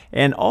projects.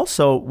 And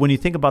also, when you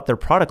think about their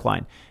product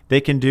line,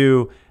 they can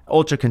do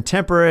ultra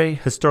contemporary,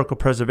 historical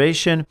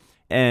preservation,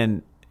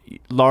 and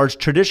large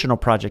traditional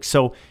projects.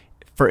 So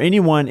for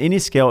anyone, any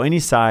scale, any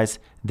size,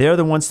 they're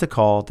the ones to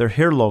call. They're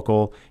here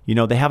local.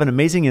 They have an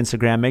amazing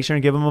Instagram. Make sure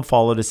and give them a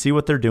follow to see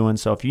what they're doing.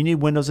 So if you need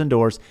windows and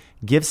doors,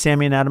 give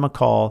Sammy and Adam a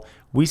call.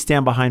 We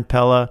stand behind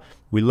Pella.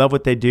 We love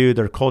what they do,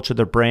 their culture,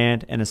 their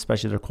brand, and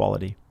especially their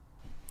quality.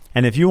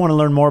 And if you want to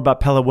learn more about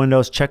Pella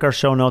Windows, check our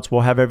show notes.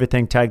 We'll have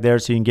everything tagged there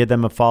so you can give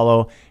them a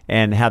follow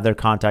and have their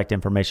contact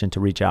information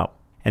to reach out.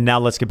 And now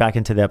let's get back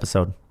into the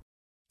episode.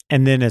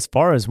 And then as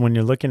far as when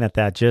you're looking at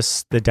that,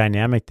 just the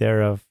dynamic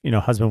there of,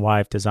 husband,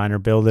 wife, designer,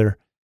 builder,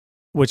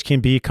 which can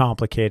be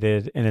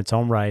complicated in its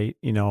own right,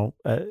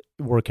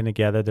 working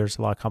together, there's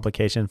a lot of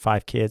complication,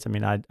 5 kids. I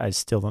mean, I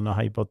still don't know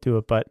how you both do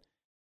it, but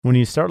when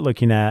you start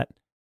looking at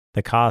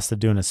the cost of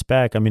doing a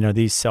spec, I mean, are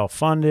these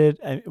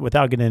self-funded?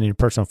 Without getting into your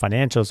personal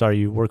financials, are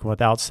you working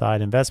with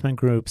outside investment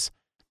groups?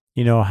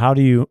 How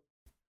do you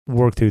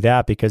work through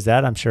that? Because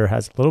that, I'm sure,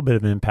 has a little bit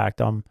of an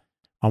impact on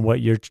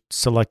what you're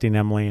selecting,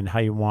 Emily, and how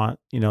you want,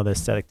 the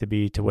aesthetic to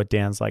be to what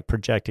Dan's like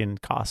projecting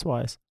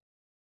cost-wise.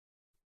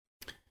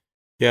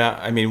 Yeah,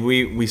 I mean,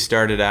 we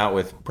started out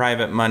with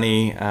private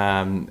money,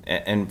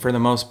 and for the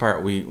most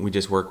part, we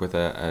just work with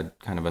a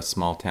kind of a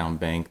small town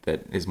bank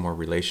that is more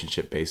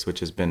relationship based, which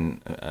has been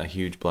a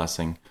huge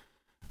blessing.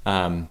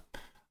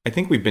 I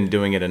think we've been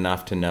doing it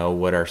enough to know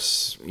what are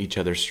each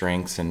other's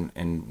strengths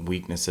and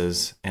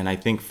weaknesses. And I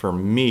think for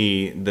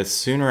me, the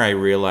sooner I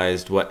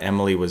realized what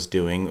Emily was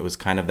doing, it was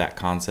kind of that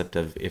concept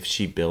of if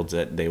she builds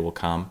it, they will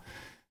come.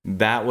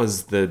 That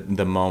was the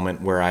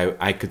moment where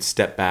I could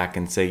step back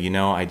and say,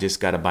 I just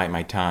got to bite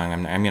my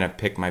tongue. I'm going to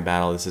pick my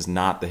battle. This is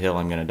not the hill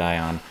I'm going to die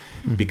on,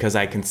 because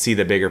I can see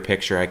the bigger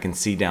picture. I can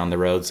see down the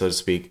road, so to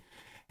speak.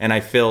 And I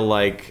feel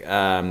like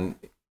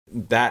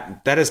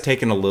that has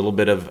taken a little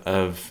bit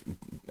of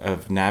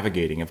of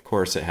navigating. Of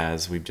course it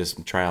has. We've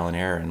just trial and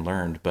error and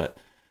learned. But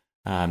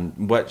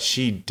what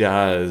she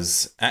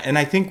does, and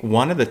I think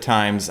one of the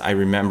times I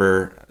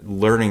remember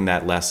learning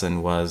that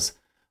lesson was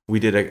we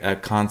did a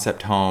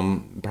concept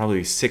home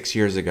probably 6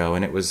 years ago,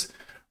 and it was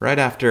right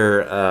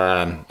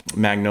after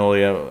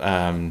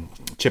Magnolia.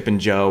 Chip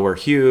and Joe were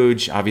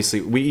huge.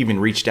 Obviously, we even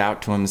reached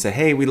out to them and said,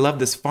 hey, we love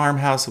this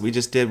farmhouse that we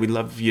just did. We'd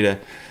love you to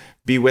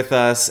be with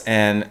us,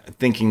 and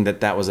thinking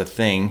that was a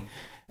thing.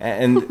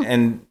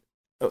 And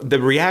the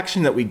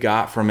reaction that we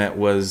got from it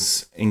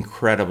was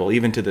incredible,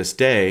 even to this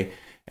day.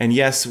 And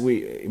yes,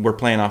 we're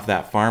playing off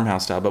that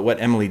farmhouse style, but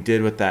what Emily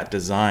did with that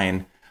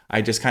design,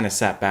 I just kind of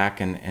sat back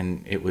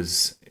and it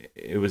was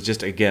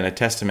just, again, a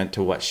testament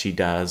to what she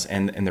does,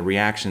 and the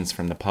reactions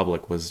from the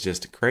public was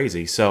just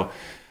crazy. So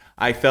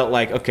I felt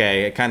like,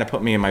 okay, it kind of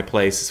put me in my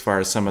place as far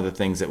as some of the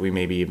things that we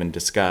maybe even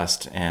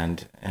discussed,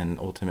 and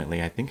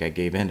ultimately I think I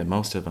gave in to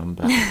most of them.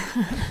 But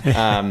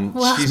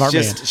Well,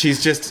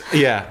 she's just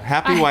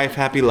happy wife,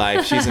 happy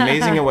life. She's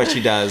amazing at what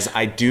she does.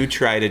 I do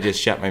try to just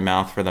shut my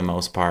mouth for the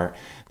most part.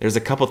 There's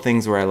a couple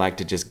things where I like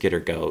to just get her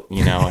goat,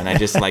 and I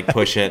just like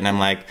push it, and I'm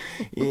like,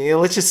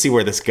 let's just see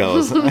where this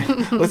goes.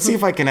 Let's see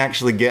if I can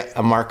actually get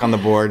a mark on the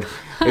board.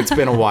 It's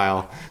been a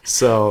while.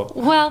 So,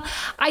 well,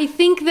 I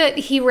think that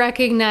he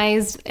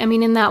recognized,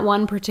 in that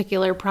one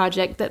particular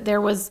project, that there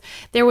was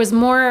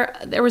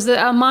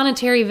a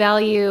monetary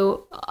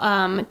value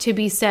to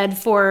be said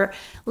for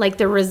like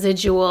the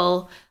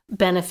residual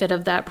benefit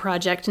of that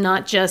project,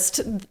 not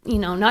just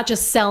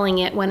selling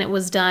it when it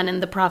was done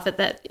and the profit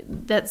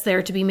that's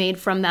there to be made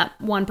from that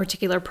one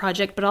particular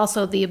project, but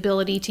also the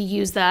ability to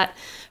use that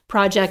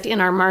project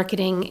in our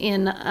marketing,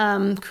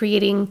 in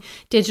creating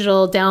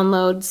digital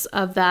downloads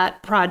of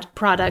that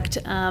product.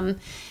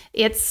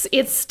 It's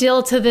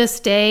still to this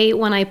day,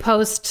 when I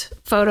post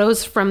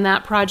photos from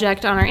that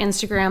project on our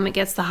Instagram, it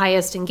gets the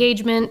highest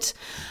engagement.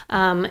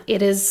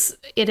 It is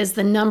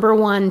the number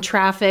one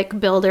traffic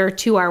builder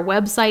to our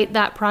website,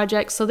 that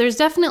project. So there's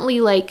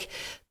definitely like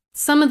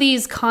some of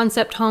these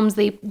concept homes,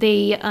 they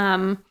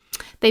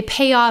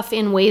pay off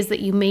in ways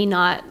that you may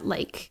not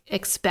like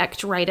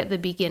expect right at the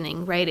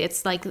beginning, right?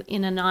 It's like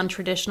in a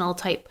non-traditional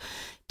type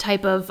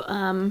of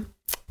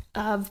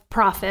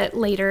profit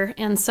later.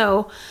 And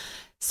so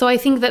I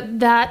think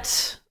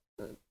that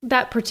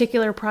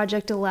particular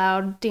project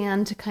allowed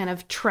Dan to kind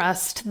of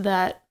trust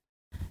that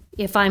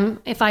if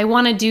I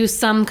want to do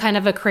some kind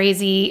of a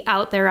crazy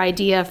out there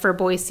idea for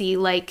Boise,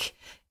 like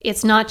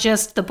it's not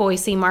just the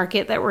Boise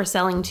market that we're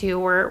selling to,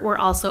 we're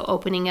also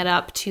opening it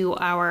up to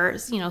our,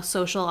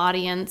 social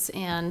audience,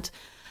 and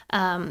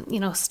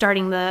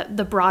starting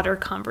the broader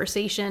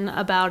conversation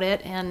about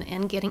it,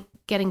 and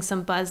getting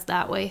some buzz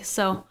that way.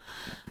 So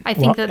I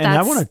think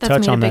that's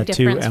made a big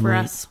difference for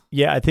us.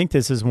 Yeah, I think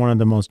this is one of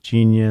the most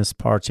genius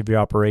parts of your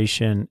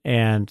operation.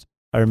 And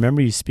I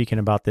remember you speaking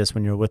about this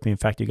when you were with me. In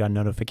fact, you got a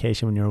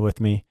notification when you were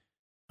with me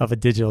of a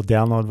digital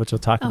download, which we'll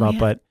talk about,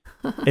 but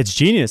it's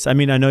genius. I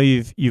know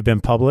you've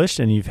been published,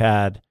 and you've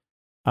had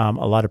a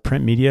lot of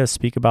print media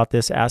speak about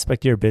this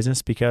aspect of your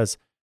business, because,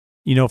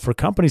 for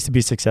companies to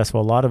be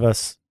successful, a lot of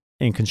us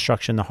in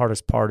construction, the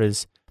hardest part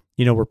is,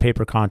 we're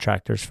paper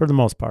contractors for the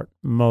most part.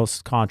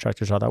 Most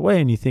contractors are that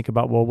way. And you think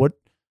about, well, what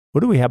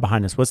do we have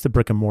behind us? What's the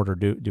brick and mortar?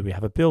 Do we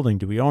have a building?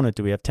 Do we own it?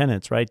 Do we have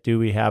tenants, right? Do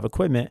we have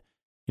equipment?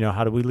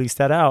 How do we lease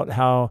that out?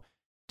 How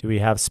do we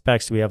have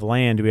specs? Do we have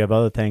land? Do we have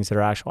other things that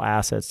are actual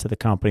assets to the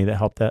company that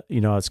help that,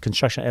 as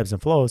construction ebbs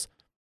and flows,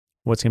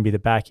 what's going to be the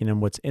backing?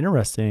 And what's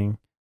interesting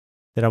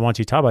that I want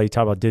you to talk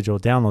about digital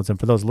downloads. And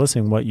for those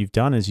listening, what you've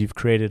done is you've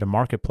created a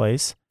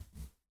marketplace,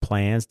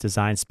 plans,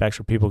 design, specs,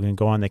 where people can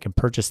go on, they can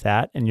purchase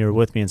that. And you're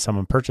with me, and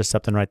someone purchased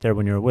something right there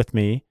when you're with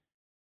me.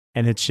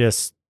 And it's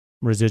just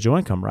residual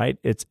income, right?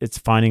 It's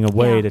finding a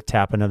way to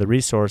tap another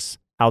resource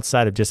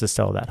outside of just the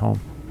sale of that home.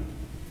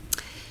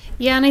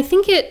 Yeah, and I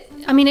think it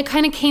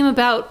kind of came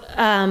about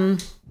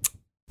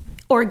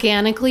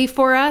organically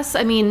for us.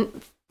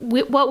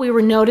 What we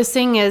were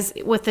noticing is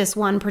with this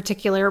one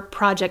particular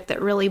project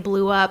that really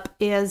blew up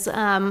is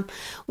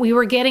we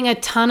were getting a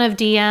ton of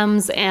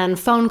DMs and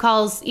phone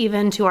calls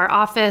even to our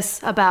office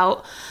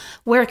about,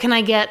 where can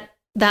I get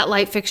that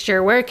light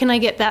fixture? Where can I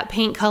get that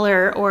paint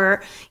color?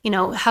 Or,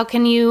 how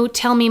can you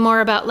tell me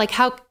more about, like,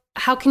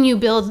 how can you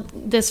build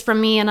this from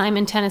me, and I'm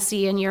in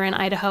Tennessee and you're in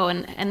Idaho,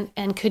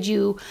 and could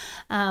you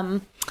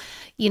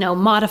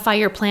modify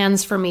your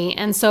plans for me?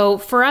 And so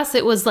for us,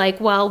 it was like,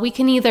 well, we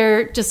can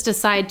either just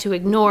decide to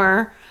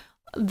ignore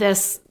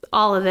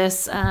all of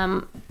this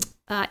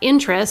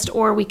interest,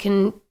 or we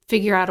can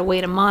figure out a way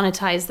to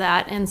monetize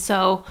that. And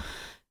so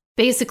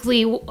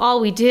basically all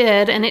we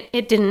did, and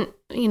it didn't,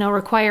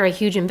 require a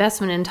huge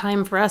investment in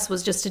time for us,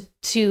 was just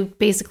to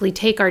basically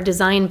take our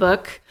design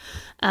book,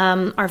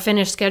 our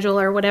finished schedule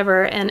or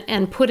whatever,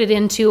 and put it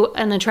into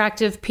an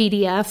attractive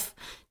PDF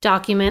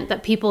document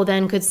that people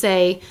then could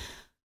say,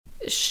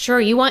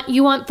 sure, you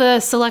want the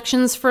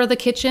selections for the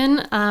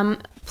kitchen,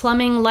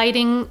 plumbing,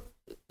 lighting,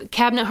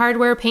 cabinet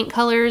hardware, paint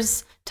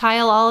colors,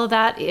 tile, all of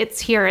that.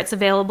 It's here. It's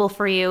available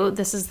for you.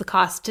 This is the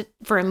cost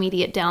for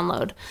immediate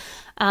download.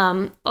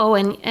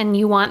 And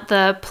you want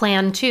the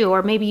plan too,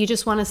 or maybe you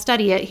just want to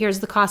study it.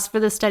 Here's the cost for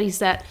the study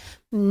set.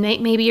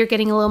 Maybe you're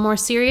getting a little more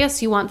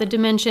serious. You want the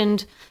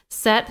dimensioned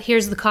set.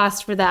 Here's the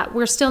cost for that.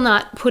 We're still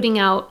not putting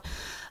out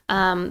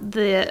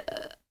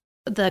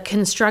the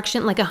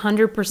construction, like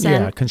 100%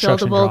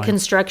 buildable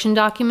construction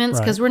documents,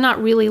 because we're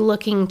not really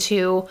looking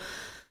to,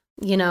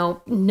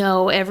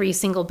 know every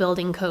single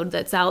building code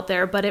that's out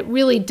there. But it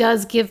really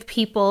does give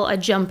people a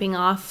jumping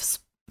off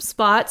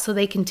spot so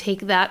they can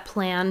take that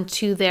plan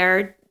to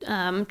their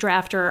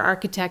drafter or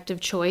architect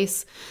of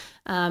choice.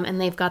 And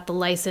they've got the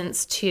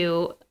license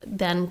to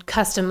then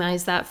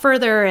customize that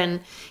further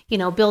and,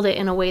 build it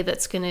in a way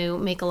that's going to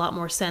make a lot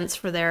more sense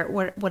for their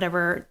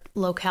whatever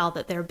locale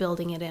that they're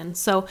building it in.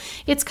 So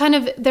it's kind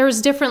of,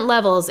 there's different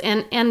levels.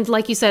 And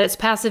like you said, it's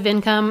passive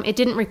income. It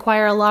didn't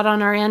require a lot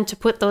on our end to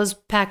put those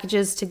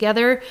packages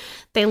together.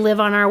 They live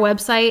on our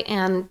website.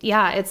 And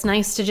yeah, it's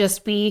nice to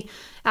just be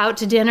out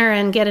to dinner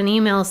and get an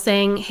email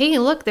saying, "Hey,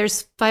 look,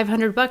 there's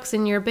 $500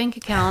 in your bank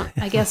account.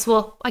 I guess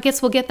we'll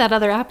get that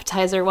other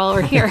appetizer while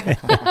we're here."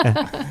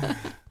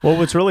 Well,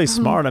 what's really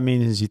smart,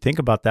 as you think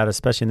about that,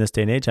 especially in this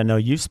day and age, I know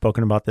you've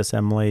spoken about this,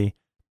 Emily.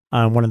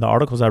 One of the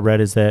articles I read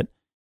is that,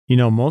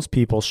 most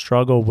people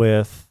struggle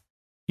with,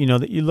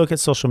 that you look at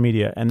social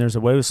media and there's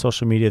a way with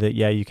social media that,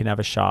 you can have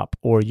a shop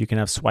or you can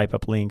have swipe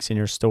up links in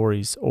your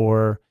stories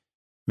or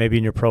maybe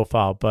in your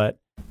profile, but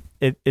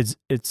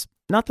it's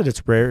not that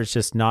it's rare, it's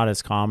just not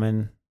as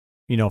common,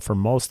 for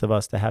most of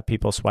us to have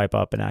people swipe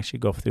up and actually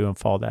go through and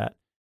follow that.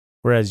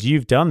 Whereas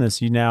you've done this,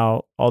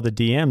 all the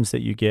DMs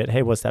that you get,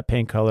 hey, what's that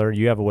paint color?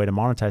 You have a way to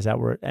monetize that,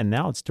 and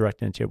now it's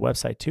directed into your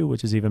website too,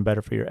 which is even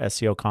better for your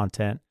SEO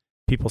content,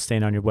 people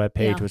staying on your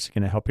webpage, which is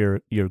going to help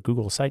your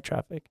Google site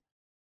traffic.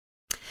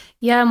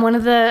 Yeah, and one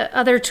of the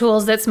other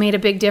tools that's made a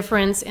big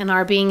difference in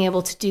our being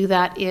able to do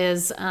that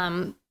is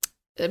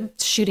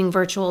shooting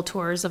virtual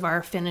tours of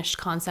our finished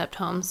concept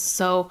homes.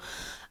 So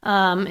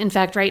in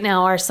fact, right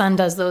now our son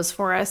does those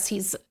for us.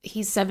 He's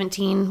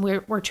 17.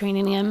 We're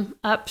training him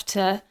up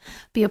to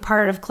be a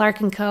part of Clark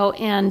 & Co.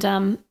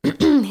 And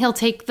he'll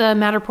take the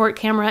Matterport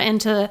camera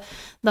into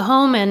the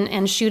home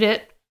and shoot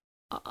it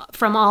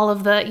from all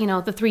of the,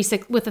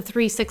 with the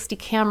 360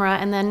 camera.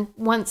 And then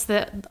once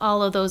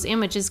all of those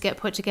images get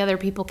put together,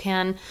 people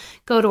can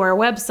go to our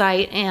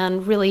website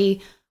and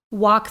really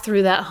walk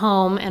through that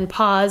home and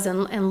pause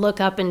and look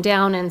up and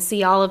down and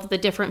see all of the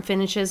different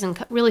finishes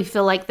and really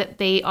feel like that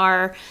they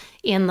are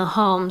in the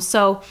home.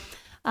 So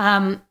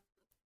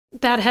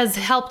that has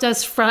helped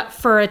us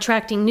for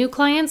attracting new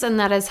clients, and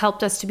that has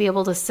helped us to be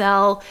able to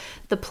sell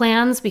the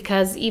plans,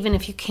 because even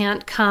if you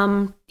can't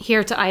come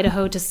here to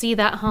Idaho to see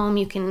that home,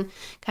 you can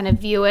kind of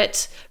view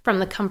it from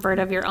the comfort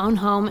of your own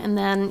home. And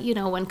then,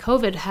 when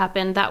COVID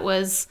happened, that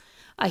was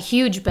a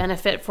huge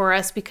benefit for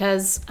us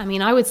because,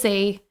 I would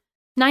say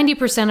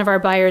 90% of our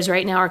buyers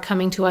right now are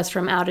coming to us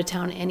from out of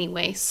town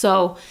anyway.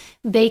 So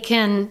they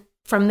can,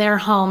 from their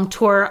home,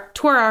 tour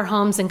our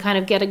homes and kind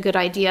of get a good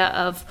idea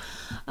of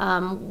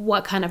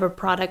what kind of a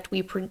product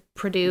we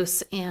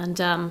produce.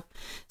 And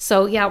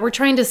so, yeah, we're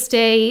trying to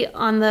stay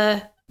on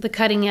the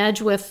cutting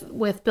edge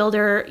with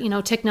builder,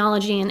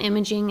 technology and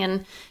imaging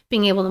and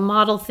being able to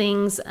model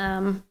things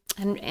and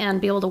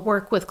be able to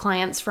work with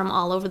clients from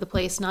all over the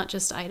place, not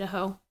just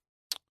Idaho.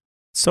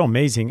 So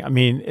amazing.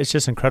 It's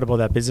just incredible,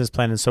 that business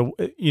plan. And so,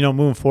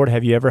 moving forward,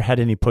 have you ever had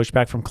any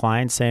pushback from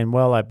clients saying,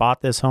 well, I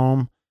bought this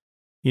home,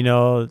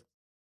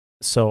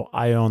 so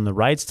I own the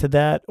rights to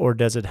that? Or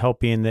does it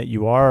help in that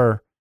you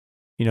are,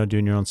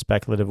 doing your own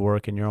speculative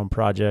work and your own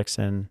projects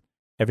and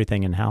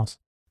everything in-house?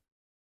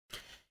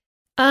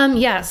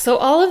 Yeah. So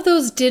all of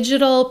those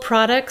digital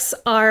products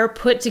are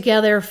put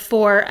together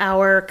for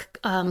our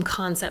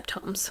concept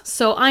homes.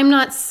 So I'm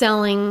not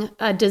selling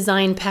a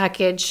design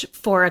package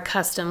for a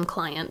custom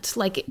client.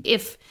 Like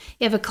if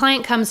a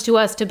client comes to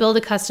us to build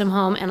a custom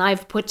home and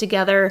I've put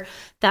together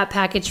that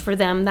package for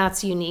them,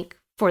 that's unique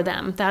for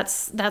them.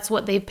 That's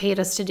what they've paid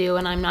us to do.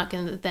 And I'm not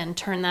going to then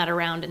turn that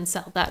around and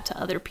sell that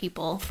to other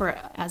people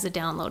as a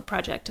download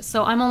project.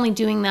 So I'm only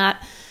doing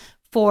that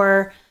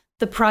for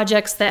the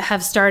projects that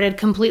have started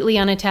completely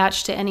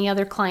unattached to any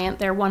other client.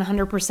 They're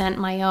 100%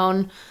 my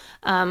own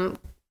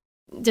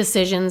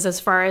decisions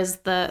as far as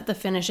the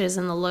finishes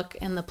and the look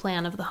and the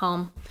plan of the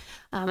home.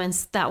 And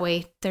that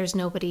way there's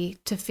nobody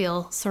to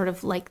feel sort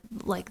of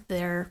like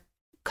their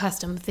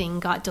custom thing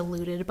got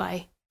diluted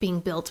by being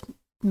built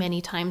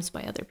many times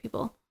by other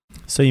people.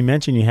 So you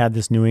mentioned you had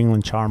this New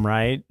England charm,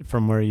 right?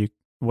 From where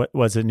what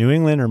was it, New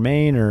England or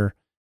Maine, or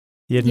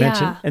you had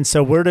mentioned? And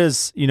so where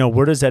does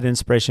that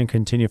inspiration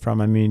continue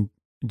from?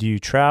 Do you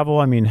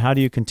travel? How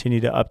do you continue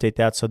to update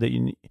that so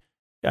that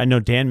I know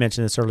Dan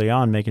mentioned this early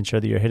on, making sure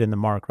that you're hitting the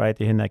mark, right?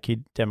 They're hitting that key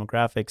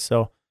demographic.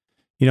 So,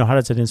 how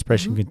does that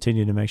inspiration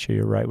continue to make sure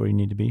you're right where you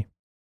need to be?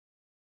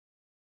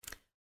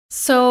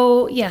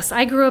 So, yes,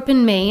 I grew up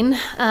in Maine,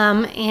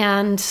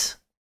 and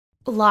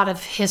a lot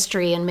of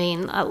history in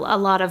Maine, a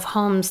lot of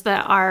homes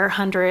that are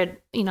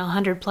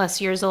 100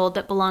 plus years old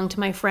that belong to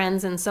my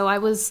friends. And so I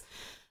was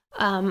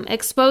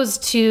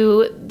exposed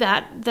to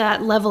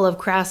that level of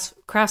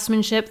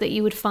craftsmanship that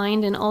you would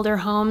find in older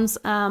homes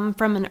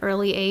from an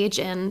early age,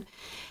 and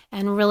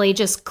really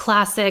just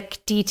classic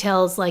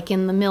details like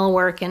in the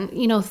millwork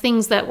and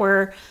things that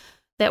were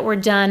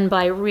done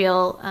by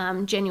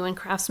real genuine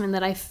craftsmen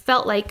that I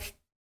felt like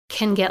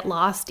can get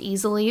lost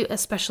easily,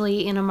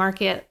 especially in a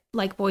market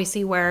like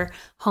Boise where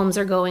homes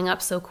are going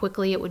up so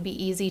quickly. It would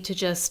be easy to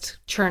just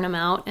churn them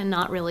out and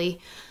not really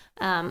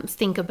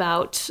think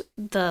about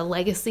the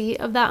legacy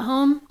of that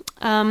home.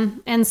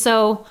 And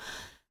so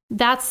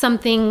that's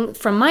something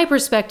from my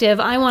perspective.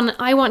 I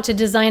want to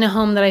design a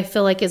home that I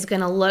feel like is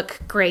going to look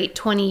great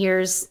 20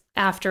 years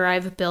after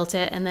I've built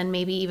it, and then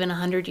maybe even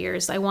 100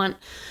 years. I want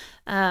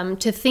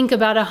to think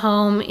about a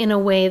home in a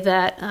way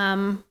that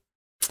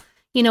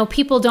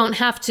people don't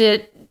have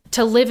to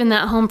live in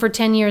that home for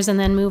 10 years and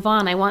then move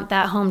on. I want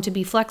that home to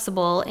be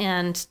flexible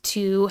and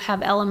to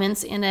have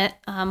elements in it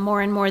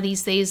more and more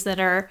these days that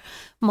are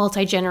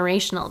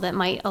multi-generational, that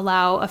might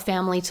allow a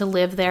family to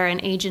live there and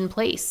age in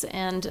place,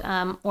 and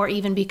or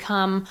even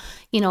become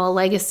a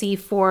legacy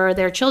for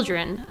their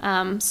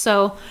children.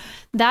 So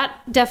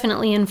that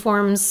definitely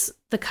informs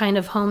the kind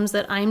of homes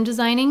that I'm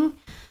designing.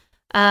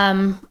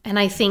 And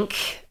I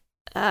think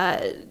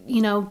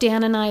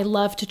Dan and I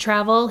love to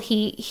travel.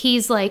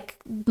 He's like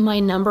my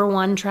number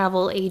one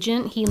travel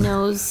agent. He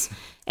knows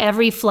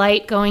every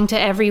flight going to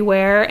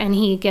everywhere, and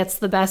he gets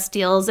the best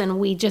deals. And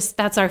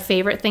that's our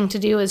favorite thing to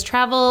do, is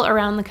travel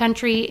around the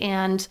country,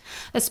 and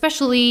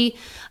especially,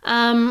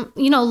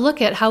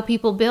 look at how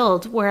people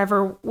build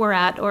wherever we're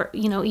at, or,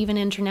 even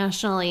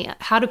internationally.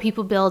 How do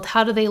people build?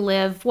 How do they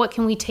live? What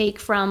can we take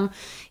from,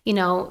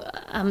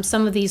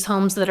 some of these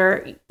homes that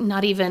are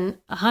not even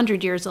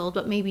 100 years old,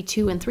 but maybe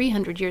 200 and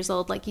 300 years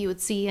old, like you would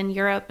see in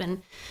Europe,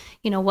 and,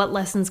 what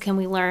lessons can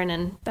we learn?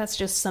 And that's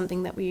just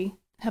something that we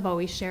have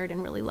always shared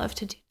and really love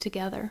to do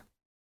together.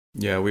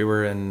 Yeah, we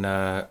were in,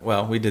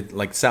 we did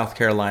like South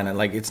Carolina.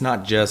 Like, it's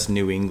not just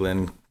New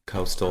England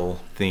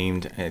coastal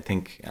themed. I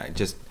think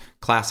just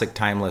classic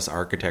timeless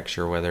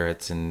architecture, whether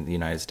it's in the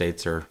United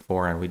States or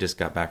foreign. We just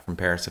got back from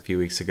Paris a few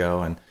weeks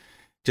ago, and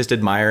just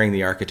admiring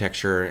the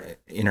architecture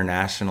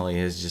internationally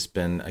has just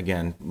been,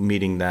 again,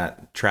 meeting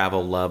that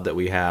travel love that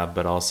we have,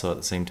 but also at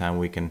the same time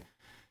we can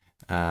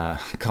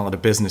call it a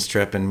business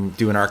trip and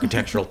do an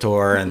architectural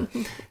tour. And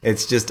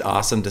it's just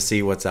awesome to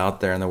see what's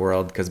out there in the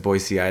world, because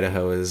Boise,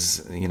 Idaho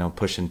is,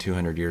 pushing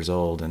 200 years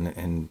old.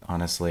 And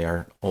honestly,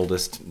 our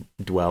oldest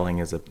dwelling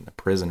is a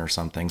prison or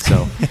something.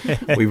 So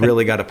we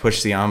really got to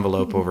push the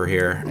envelope over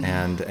here,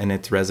 and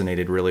it's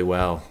resonated really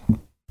well.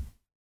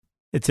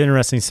 It's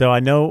interesting. So I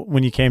know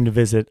when you came to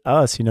visit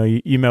us,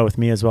 you met with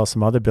me as well as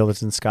some other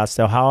builders in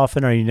Scottsdale. How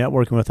often are you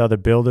networking with other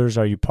builders?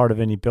 Are you part of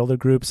any builder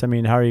groups? I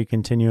mean, how are you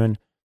continuing,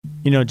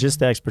 just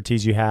the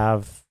expertise you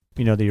have,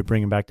 that you're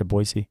bringing back to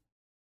Boise?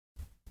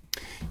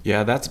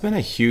 Yeah, that's been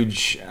a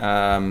huge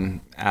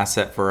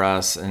asset for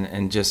us,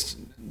 and just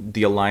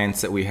the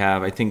alliance that we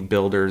have. I think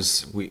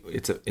builders,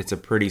 it's a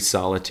pretty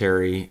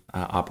solitary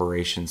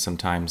operation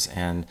sometimes,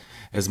 and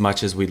as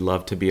much as we'd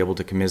love to be able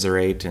to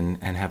commiserate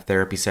and have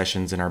therapy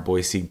sessions in our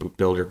Boise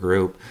builder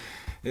group,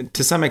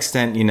 to some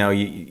extent,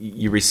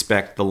 you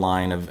respect the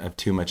line of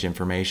too much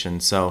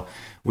information. So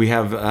we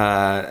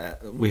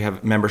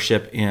have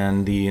membership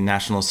in the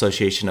National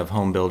Association of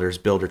Home Builders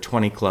Builder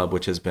 20 Club,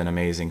 which has been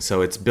amazing.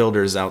 So it's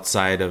builders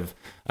outside of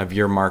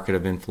your market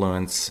of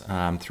influence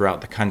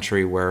throughout the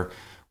country, where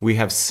we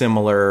have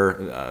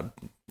similar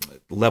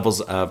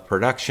levels of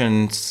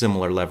production,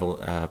 similar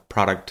level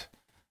product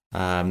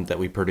that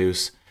we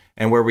produce,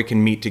 and where we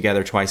can meet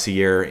together twice a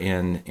year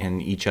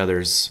in each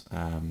other's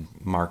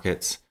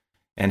markets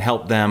and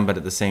help them, but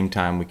at the same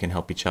time we can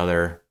help each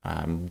other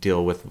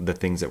deal with the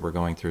things that we're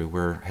going through.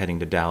 We're heading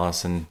to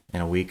Dallas in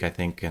a week, I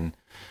think, and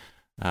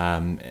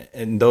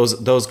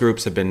those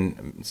groups have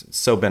been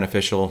so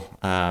beneficial.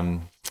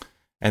 And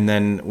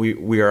then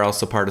we are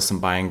also part of some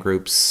buying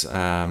groups,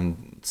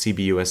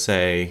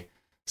 CBUSA.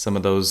 Some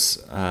of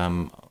those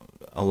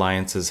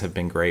alliances have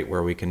been great,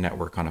 where we can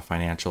network on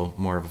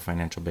more of a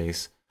financial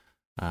base.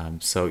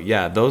 So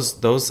yeah,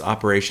 those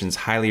operations,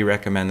 highly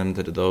recommend them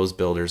to those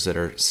builders that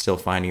are still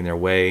finding their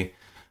way.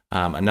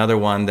 Another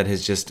one that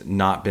has just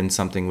not been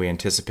something we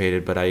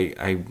anticipated, but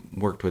I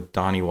worked with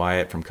Donnie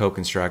Wyatt from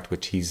Co-Construct,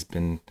 which he's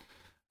been,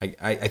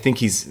 I think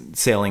he's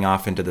sailing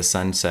off into the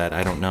sunset.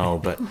 I don't know,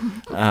 but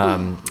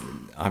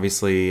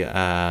obviously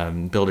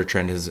Builder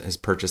Trend has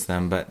purchased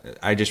them. But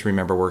I just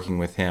remember working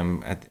with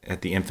him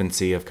at the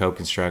infancy of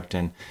Co-Construct,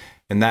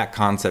 and that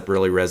concept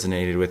really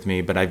resonated with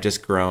me. But I've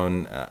just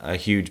grown a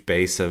huge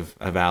base of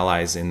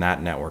allies in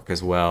that network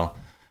as well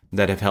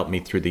that have helped me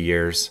through the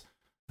years.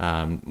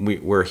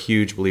 We're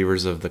huge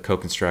believers of the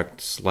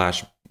Co-Construct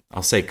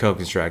I'll say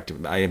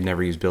Co-Construct. I have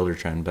never used Builder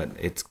Trend, but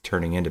it's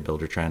turning into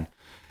Builder Trend.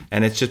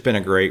 And it's just been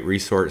a great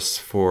resource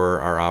for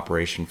our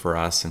operation, for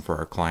us, and for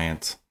our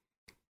clients.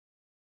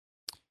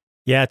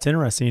 Yeah, it's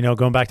interesting.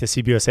 Going back to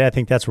CBUSA, I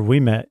think that's where we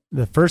met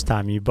the first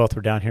time. You both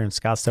were down here in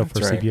Scottsdale for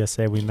right.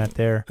 CBUSA. We met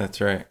there.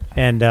 That's right.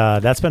 And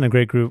that's been a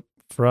great group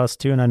for us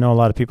too. And I know a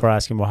lot of people are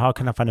asking, well, how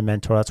can I find a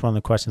mentor? That's one of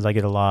the questions I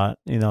get a lot,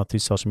 through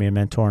social media,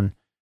 mentoring.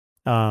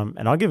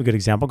 And I'll give a good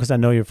example because I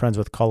know you're friends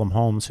with Cullum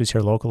Homes, who's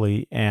here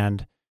locally,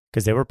 and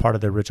because they were part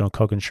of the original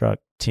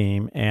Co-Construct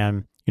team.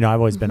 And, I've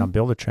always been on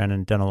Buildertrend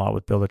and done a lot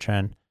with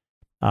Buildertrend.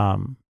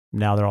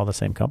 Now they're all the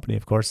same company,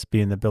 of course,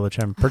 being the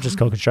Buildertrend purchase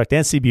Co-Construct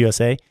and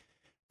CBUSA.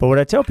 But what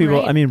I tell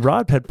people, Right.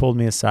 Rod had pulled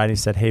me aside. He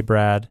said, hey,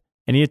 Brad,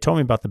 and he had told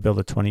me about the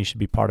Builder 20. You should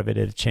be part of it.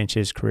 It had changed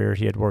his career.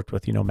 He had worked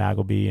with,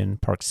 Magleby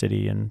and Park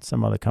City and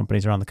some other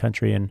companies around the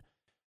country. And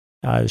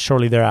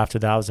shortly thereafter,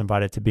 that I was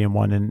invited to be in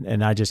one.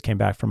 And I just came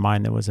back from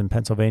mine that was in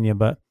Pennsylvania.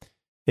 But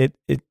it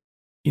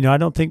I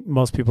don't think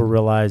most people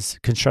realize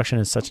construction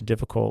is such a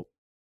difficult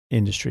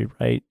industry,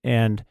 right?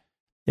 And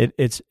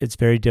it's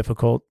very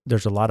difficult.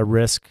 There's a lot of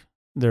risk.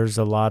 There's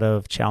a lot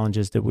of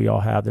challenges that we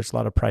all have. There's a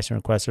lot of pricing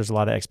requests. There's a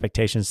lot of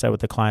expectations set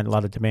with the client, a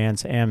lot of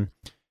demands. And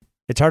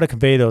it's hard to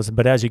convey those.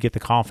 But as you get the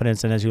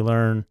confidence and as you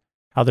learn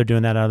how they're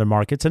doing that in other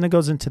markets, and it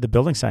goes into the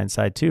building science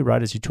side too,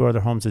 right? As you tour other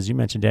homes, as you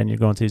mentioned, Dan, you're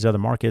going to these other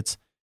markets,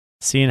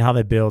 seeing how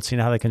they build,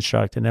 seeing how they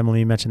construct. And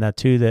Emily, you mentioned that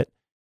too, that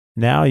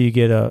now you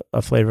get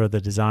a flavor of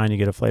the design, you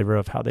get a flavor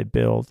of how they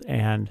build,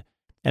 and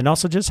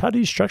also just how do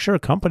you structure a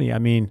company?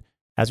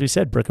 As we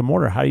said, brick and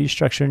mortar, how do you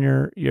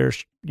structure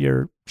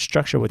your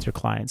structure with your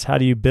clients? How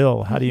do you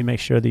bill? How do you make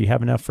sure that you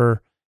have enough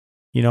for,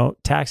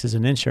 taxes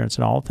and insurance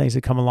and all the things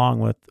that come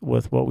along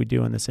with what we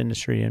do in this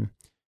industry, and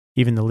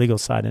even the legal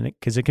side in it,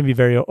 because it can be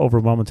very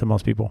overwhelming to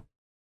most people.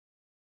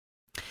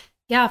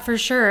 Yeah, for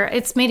sure.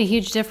 It's made a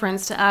huge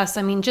difference to us.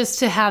 Just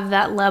to have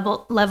that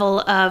level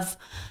of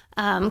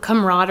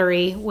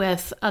camaraderie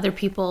with other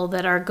people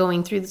that are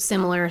going through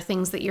similar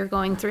things that you're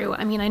going through.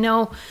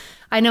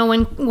 I know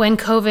when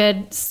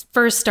COVID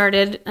first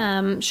started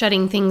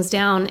shutting things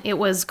down, it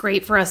was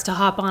great for us to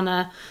hop on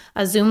a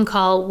Zoom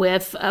call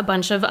with a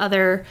bunch of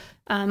other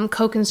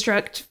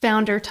Co-Construct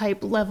founder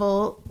type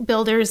level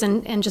builders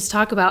and just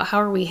talk about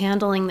how are we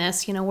handling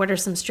this? What are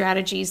some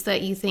strategies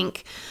that you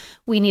think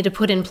we need to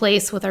put in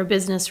place with our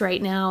business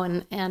right now,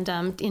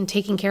 and in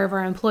taking care of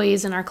our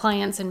employees and our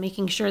clients and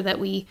making sure that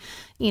we,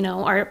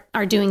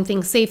 are doing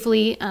things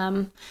safely.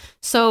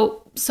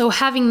 So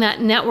having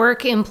that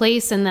network in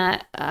place and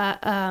that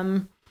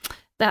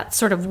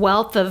sort of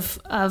wealth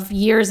of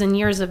years and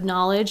years of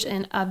knowledge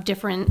and of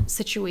different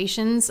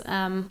situations,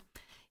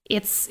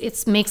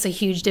 it's makes a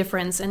huge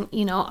difference. And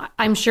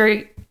I'm sure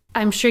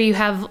you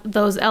have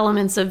those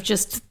elements of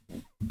just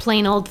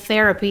plain old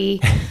therapy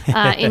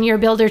in your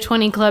Builder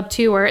 20 Club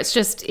too, where it's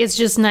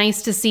just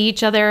nice to see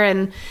each other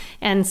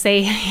and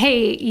say,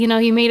 hey,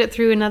 you made it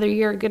through another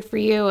year, good for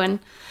you, and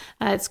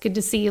it's good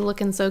to see you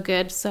looking so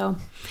good. So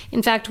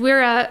in fact,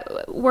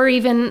 we're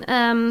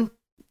even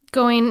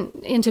going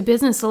into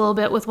business a little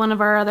bit with one of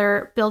our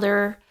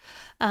other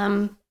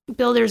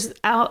builders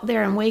out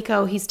there in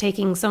Waco. He's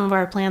taking some of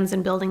our plans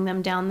and building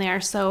them down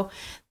there. So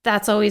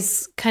that's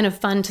always kind of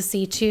fun to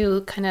see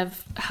too, kind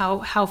of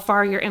how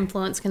far your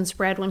influence can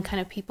spread when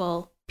kind of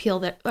people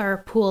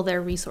pool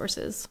their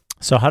resources.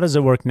 So how does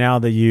it work now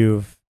that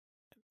you've,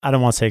 I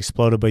don't want to say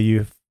exploded, but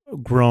you've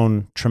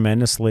grown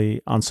tremendously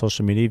on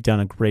social media? You've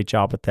done a great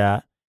job with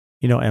that.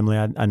 Emily,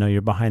 I know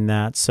you're behind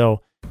that.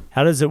 So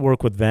how does it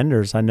work with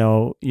vendors? I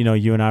know,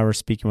 you and I were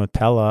speaking with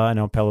Pella. I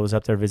know Pella was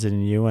up there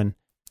visiting you and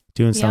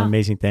doing some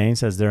amazing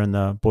things as they're in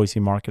the Boise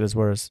market as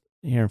well as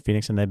here in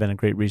Phoenix, and they've been a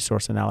great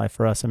resource and ally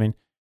for us.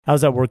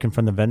 How's that working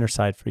from the vendor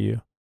side for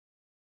you?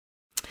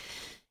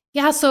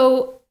 Yeah,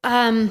 so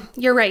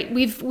you're right.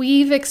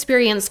 We've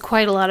experienced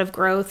quite a lot of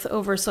growth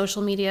over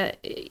social media,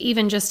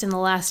 even just in the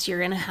last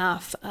year and a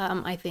half.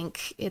 I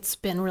think it's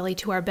been really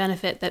to our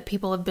benefit that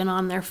people have been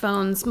on their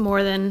phones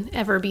more than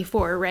ever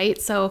before,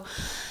 right? So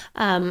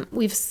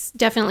we've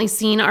definitely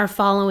seen our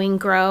following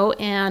grow,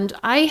 and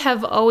I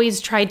have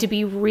always tried to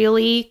be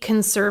really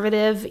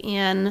conservative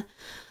in,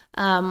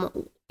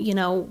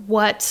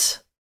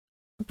 what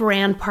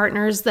brand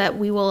partners that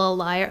we will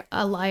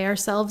ally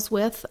ourselves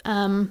with.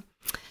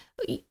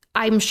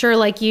 I'm sure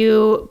like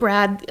you,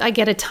 Brad, I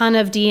get a ton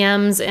of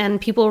DMs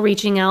and people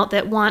reaching out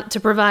that want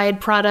to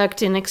provide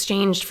product in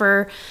exchange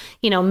for,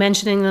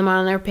 mentioning them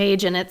on their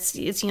page. And it's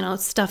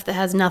stuff that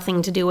has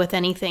nothing to do with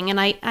anything. And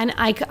I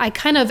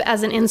kind of,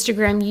 as an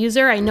Instagram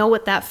user, I know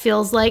what that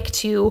feels like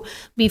to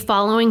be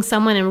following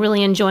someone and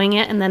really enjoying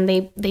it. And then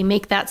they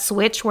make that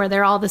switch where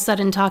they're all of a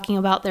sudden talking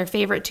about their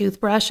favorite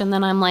toothbrush. And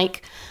then I'm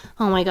like,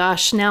 oh my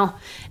gosh, now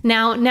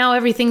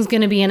everything's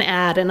going to be an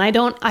ad. And I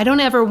don't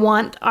ever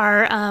want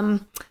our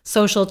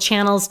social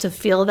channels to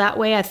feel that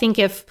way. I think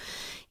if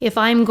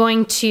I'm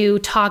going to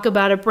talk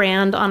about a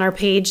brand on our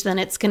page, then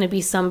it's going to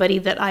be somebody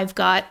that I've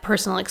got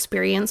personal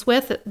experience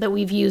with, that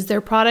we've used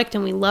their product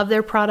and we love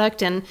their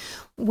product, and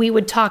we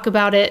would talk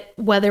about it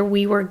whether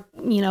we were,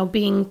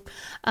 being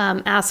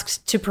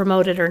asked to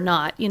promote it or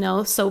not.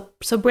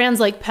 So brands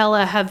like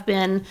Pella have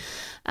been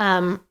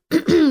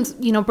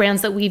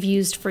brands that we've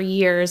used for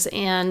years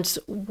and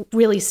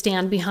really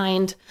stand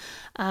behind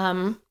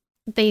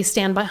they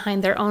stand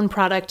behind their own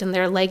product and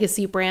their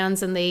legacy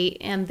brands, and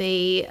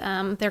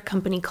their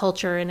company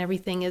culture and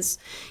everything is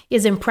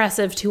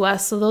impressive to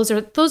us. So those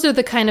are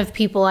the kind of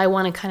people I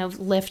want to kind of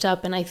lift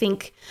up, and I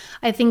think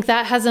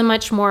that has a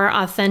much more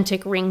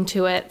authentic ring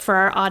to it for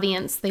our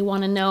audience. They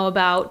want to know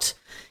about,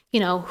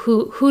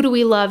 who do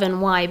we love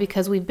and why,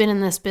 because we've been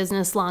in this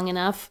business long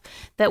enough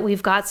that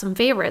we've got some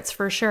favorites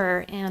for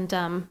sure.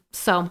 And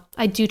so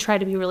I do try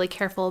to be really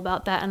careful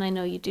about that, and I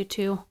know you do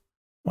too.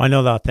 Well, I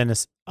know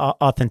the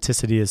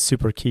authenticity is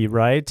super key,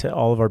 right, to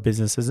all of our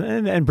businesses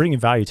and bringing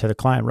value to the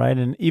client, right?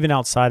 And even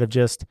outside of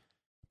just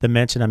the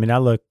mention, I mean, I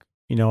look,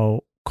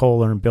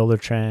 Kohler and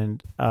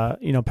Buildertrend,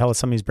 Pella,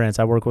 some of these brands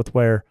I work with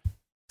where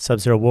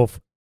Sub-Zero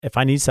Wolf, if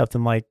I need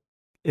something like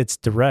it's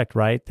direct,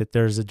 right, that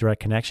there's a direct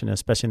connection,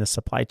 especially in the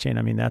supply chain.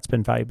 I mean, that's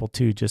been valuable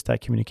too, just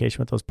that communication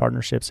with those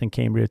partnerships in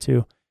Cambria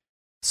too.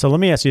 So let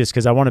me ask you this,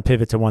 because I want to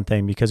pivot to one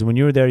thing, because when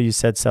you were there, you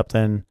said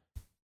something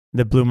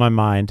that blew my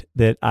mind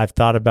that I've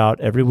thought about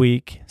every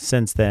week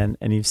since then.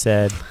 And you've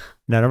said,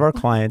 none of our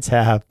clients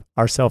have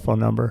our cell phone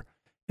number.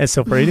 And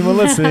so for anyone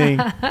listening,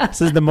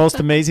 this is the most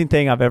amazing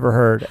thing I've ever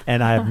heard.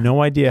 And I have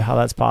no idea how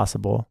that's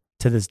possible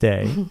to this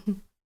day.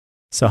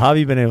 So how have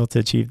you been able to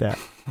achieve that?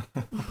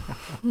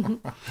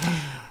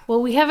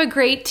 Well, we have a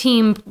great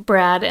team,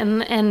 Brad.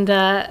 And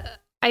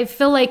I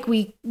feel like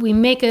we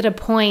make it a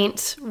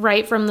point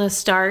right from the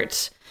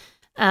start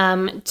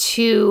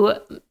to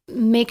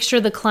make sure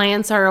the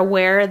clients are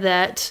aware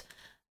that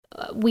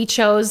we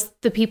chose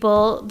the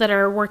people that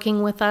are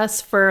working with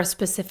us for a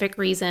specific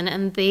reason,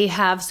 and they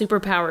have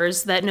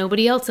superpowers that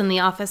nobody else in the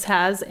office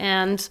has.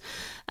 And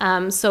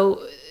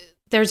so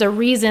there's a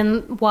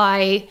reason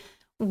why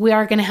we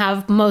are going to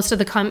have most of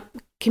the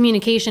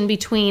communication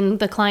between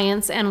the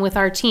clients and with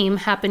our team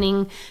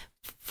happening,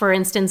 for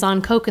instance,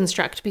 on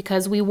CoConstruct,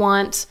 because we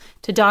want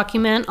to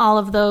document all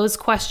of those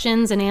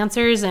questions and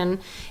answers and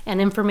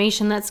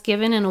information that's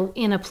given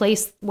in a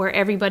place where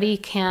everybody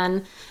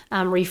can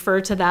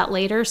refer to that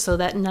later, so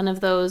that none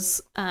of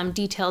those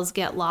details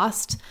get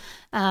lost.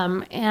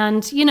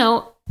 And,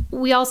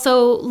 we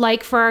also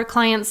like for our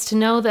clients to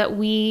know that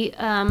we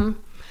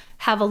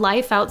have a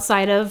life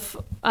outside of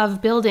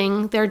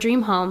building their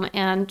dream home.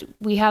 And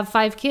we have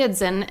 5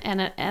 kids,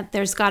 and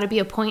there's got to be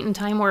a point in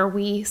time where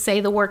we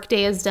say the work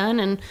day is done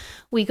and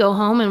we go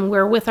home and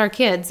we're with our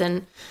kids.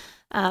 And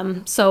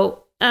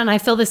so I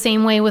feel the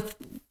same way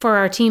for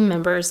our team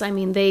members. I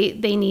mean,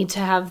 they need to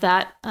have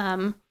that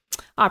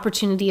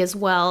opportunity as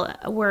well.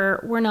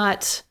 We're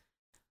not,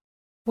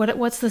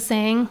 what's the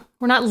saying?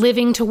 We're not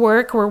living to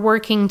work, we're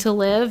working to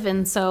live.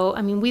 And so,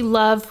 I mean, we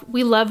love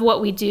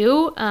what we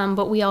do,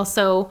 but we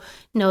also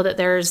know that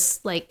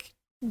there's like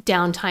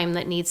downtime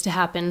that needs to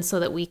happen so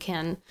that we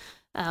can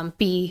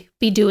be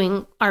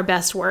doing our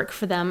best work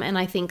for them. And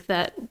I think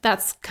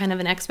that's kind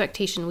of an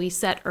expectation we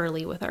set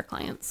early with our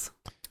clients.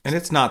 And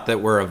it's not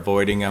that we're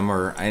avoiding them,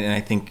 and I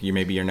think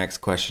maybe your next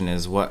question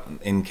is, what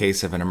in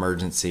case of an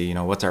emergency,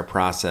 what's our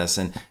process?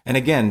 And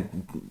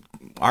again,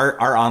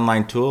 our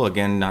online tool,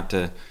 again, not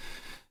to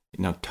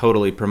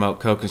totally promote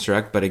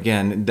CoConstruct, but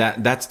again,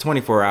 that's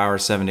 24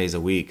 hours, 7 days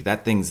a week.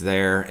 That thing's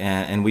there,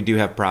 and we do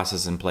have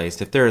process in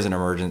place. If there is an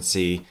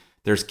emergency,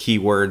 there's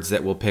keywords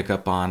that we'll pick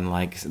up on,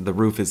 like the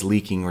roof is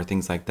leaking or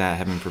things like that.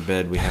 Heaven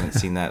forbid, we haven't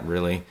seen that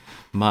really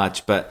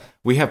much, but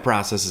we have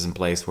processes in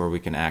place where we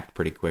can act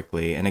pretty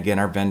quickly. And again,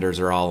 our vendors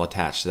are all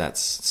attached to that.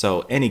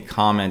 So any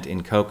comment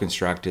in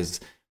CoConstruct is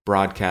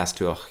broadcast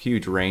to a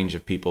huge range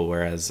of people,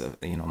 whereas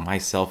my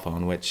cell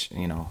phone, which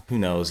who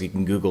knows, you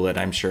can Google it,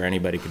 I'm sure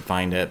anybody could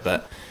find it,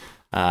 but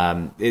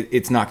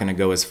it's not going to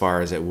go as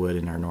far as it would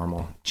in our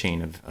normal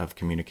chain of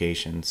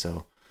communication.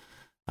 So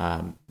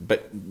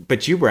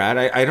but you, Brad,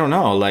 I don't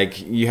know,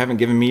 like, you haven't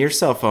given me your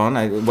cell phone.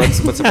 What's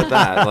up with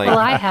that? Like, well,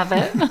 I have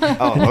it.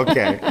 Oh,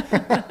 okay.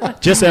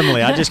 Just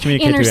Emily. I just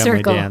communicate Inner through Emily,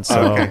 circle. Dan.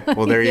 So okay,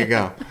 well, there you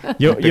go.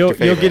 You'll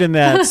get in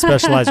that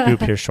specialized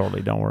group here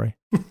shortly. Don't worry.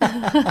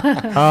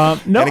 No.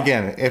 And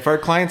again, if our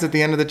clients at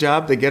the end of the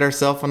job, they get our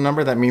cell phone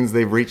number, that means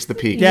they've reached the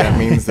peak. Yeah. That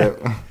means that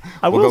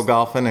we'll go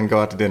golfing and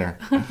go out to dinner.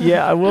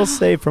 Yeah, I will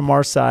say from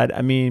our side,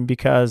 I mean,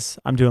 because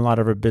I'm doing a lot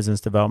of our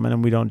business development,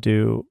 and we don't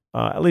do,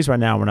 at least right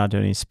now, we're not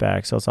doing any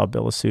specs, so it's all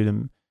build a suit.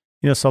 And,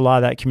 so a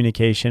lot of that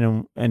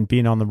communication and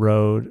being on the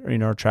road,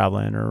 or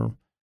traveling or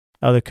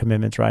other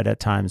commitments, right? At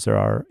times there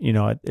are,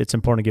 it's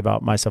important to give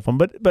out my cell phone,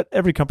 but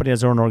every company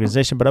has their own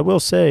organization. But I will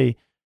say,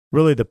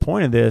 really the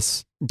point of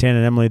this, Dan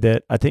and Emily,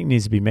 that I think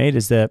needs to be made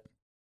is that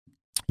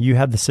you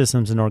have the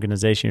systems and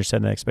organization, you're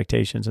setting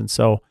expectations. And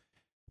so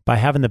by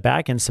having the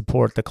back end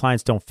support, the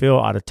clients don't feel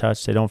out of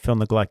touch. They don't feel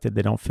neglected.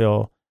 They don't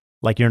feel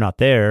like you're not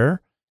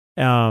there.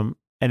 And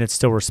it's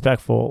still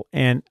respectful.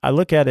 And I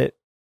look at it,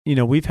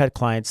 we've had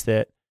clients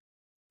that,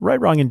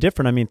 right, wrong, and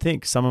different. I mean,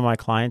 think some of my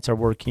clients are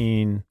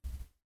working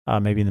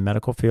maybe in the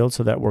medical field,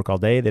 so that work all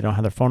day. They don't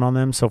have their phone on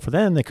them. So for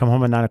them, they come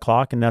home at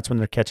 9:00 and that's when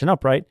they're catching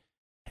up, right?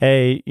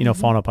 Hey,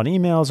 following up on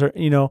emails, or,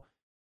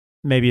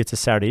 maybe it's a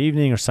Saturday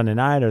evening or Sunday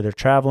night, or they're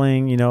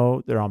traveling,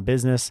 they're on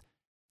business.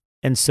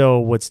 And so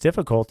what's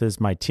difficult is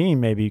my team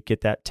maybe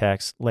get that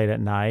text late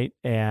at night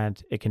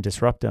and it can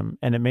disrupt them.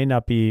 And it may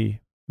not be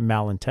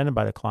malintended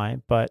by the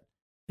client, but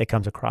it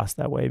comes across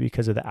that way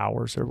because of the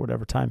hours or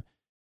whatever time.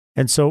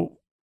 And so,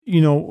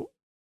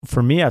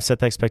 for me, I've set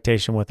the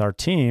expectation with our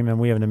team, and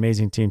we have an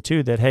amazing team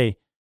too, that, hey,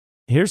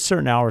 here's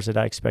certain hours that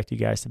I expect you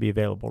guys to be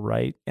available,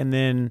 right? And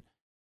then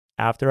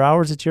after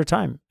hours, it's your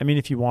time. I mean,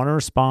 if you want to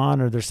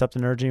respond or there's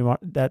something urgent you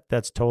want,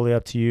 that's totally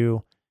up to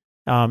you.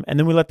 And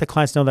then we let the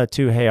clients know that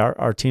too. Hey,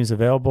 our team's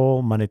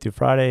available Monday through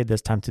Friday,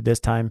 this time to this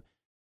time,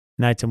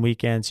 nights and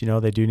weekends.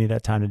 They do need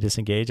that time to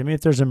disengage. I mean,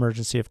 if there's an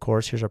emergency, of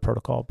course, here's our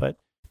protocol. But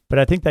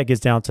I think that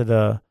gets down to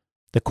the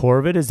core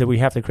of it, is that we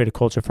have to create a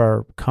culture for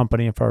our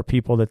company and for our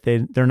people that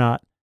they're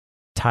not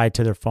tied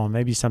to their phone.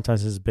 Maybe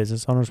sometimes as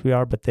business owners we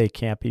are, but they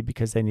can't be,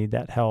 because they need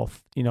that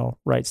health,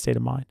 right state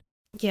of mind.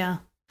 Yeah.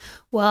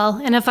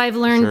 Well, and if I've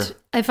learned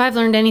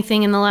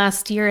anything in the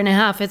last year and a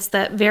half, it's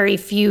that very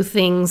few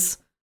things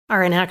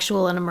are an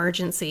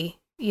emergency.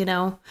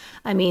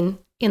 I mean,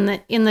 in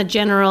the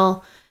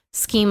general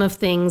scheme of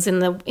things, in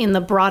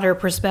the broader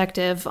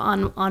perspective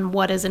on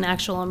what is an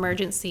actual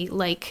emergency,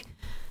 like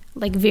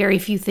very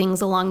few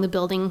things along the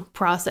building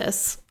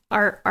process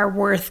are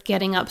worth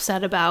getting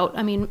upset about.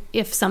 I mean,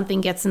 if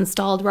something gets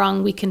installed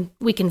wrong, we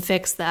can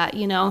fix that,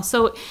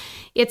 So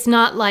it's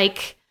not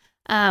like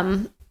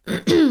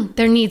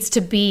there needs to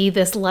be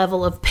this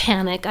level of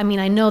panic. I mean,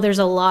 I know there's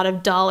a lot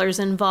of dollars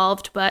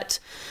involved, but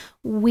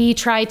we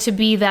try to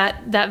be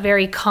that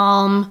very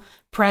calm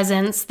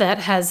presence that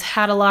has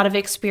had a lot of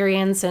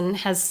experience and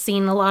has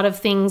seen a lot of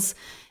things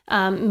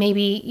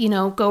maybe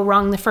go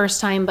wrong the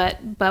first time,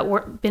 but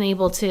we're been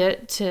able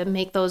to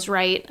make those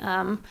right.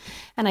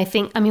 And I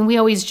think, we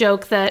always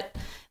joke that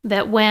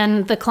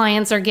when the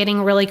clients are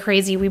getting really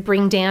crazy, we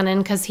bring Dan in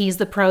because he's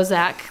the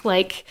Prozac.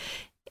 Like,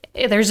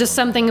 there's just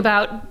something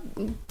about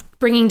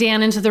bringing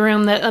Dan into the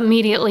room that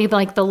immediately,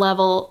 like, the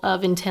level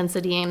of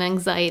intensity and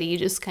anxiety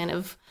just kind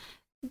of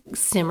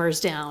simmers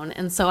down.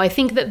 And so I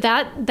think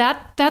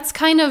that's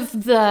kind of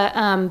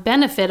the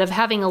benefit of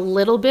having a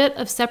little bit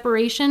of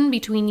separation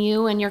between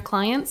you and your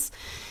clients,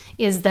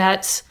 is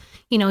that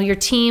your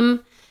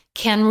team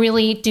can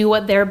really do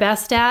what they're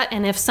best at.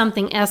 And if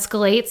something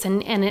escalates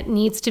and it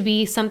needs to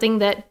be something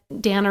that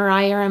Dan or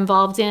I are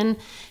involved in,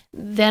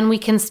 then we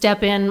can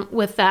step in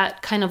with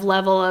that kind of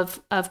level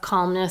of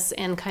calmness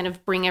and kind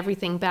of bring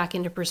everything back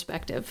into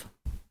perspective.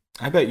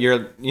 I bet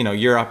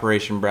your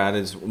operation, Brad,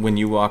 is when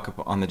you walk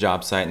up on the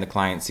job site and the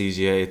client sees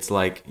you, it's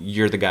like,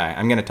 you're the guy.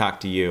 I'm going to talk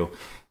to you.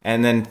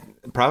 And then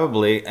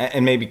probably,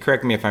 and maybe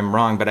correct me if I'm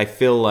wrong, but I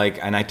feel like,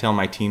 and I tell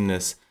my team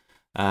this,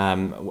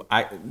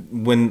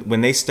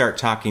 when they start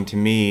talking to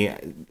me,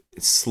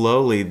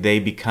 slowly they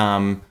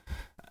become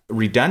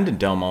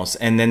redundant almost,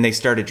 and then they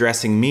start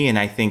addressing me, and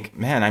I think,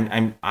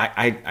 man,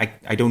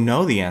 I don't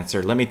know the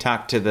answer. Let me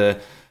talk to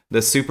the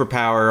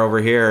superpower over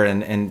here,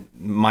 and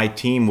my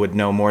team would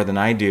know more than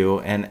I do.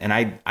 And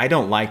I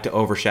don't like to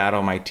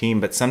overshadow my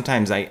team, but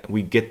sometimes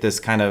we get this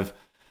kind of,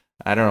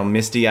 I don't know,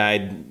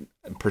 misty-eyed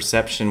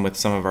perception with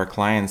some of our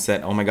clients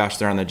that, oh my gosh,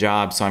 they're on the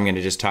job, so I'm going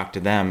to just talk to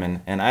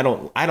them. And I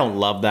don't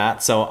love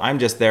that. So I'm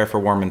just there for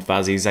warm and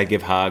fuzzies. I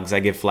give hugs, I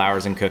give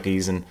flowers and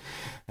cookies, and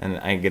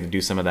I get to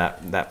do some of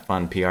that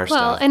fun PR stuff.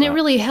 Well, and it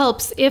really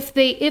helps if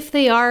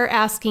they are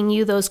asking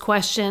you those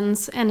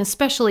questions, and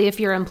especially if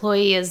your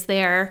employee is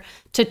there,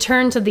 to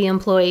turn to the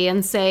employee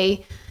and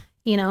say,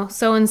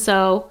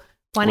 so-and-so,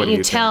 why don't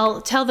you tell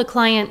the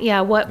client,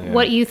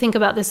 what you think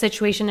about the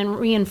situation, and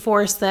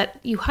reinforce that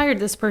you hired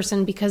this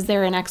person because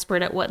they're an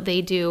expert at what they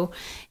do.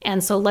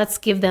 And so let's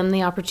give them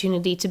the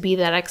opportunity to be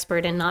that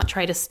expert and not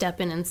try to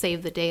step in and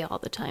save the day all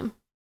the time.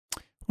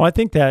 Well, I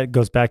think that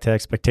goes back to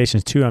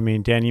expectations too. I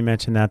mean, Dan, you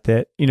mentioned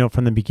that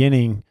from the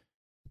beginning,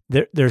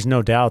 there's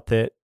no doubt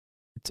that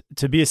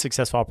to be a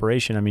successful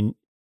operation, I mean,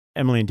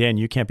 Emily and Dan,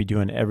 you can't be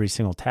doing every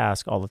single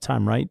task all the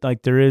time, right?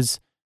 Like, there is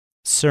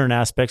certain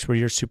aspects where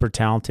you're super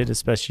talented,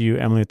 especially you,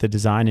 Emily, with the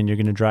design, and you're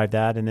going to drive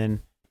that. And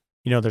then,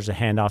 there's a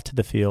handoff to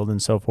the field and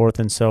so forth.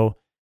 And so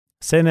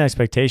setting the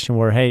expectation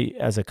where, hey,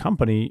 as a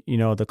company,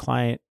 the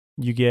client,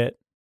 you get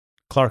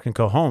Clark &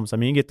 Co. Homes. I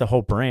mean, you get the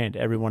whole brand,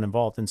 everyone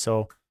involved. And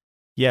so,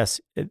 yes,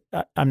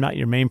 I'm not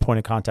your main point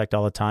of contact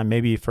all the time.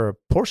 Maybe for a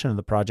portion of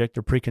the project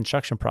or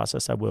pre-construction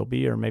process, I will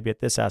be, or maybe at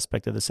this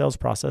aspect of the sales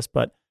process.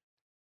 But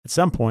at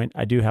some point,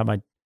 I do have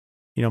my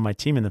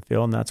team in the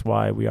field, and that's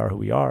why we are who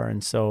we are.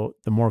 And so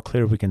the more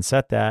clear we can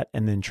set that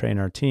and then train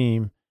our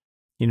team,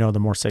 the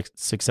more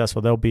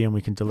successful they'll be, and we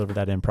can deliver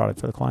that end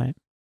product for the client.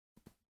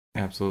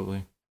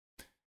 Absolutely.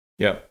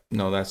 Yep.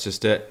 No, that's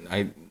just it.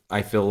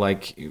 I feel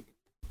like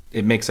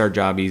it makes our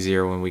job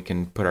easier when we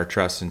can put our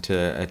trust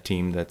into a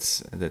team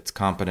that's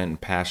competent and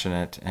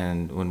passionate.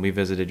 And when we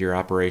visited your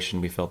operation,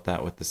 we felt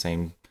that with the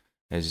same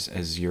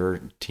as your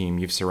team.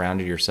 You've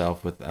surrounded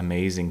yourself with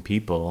amazing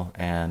people,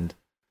 and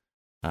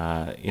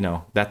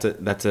that's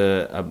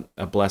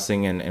a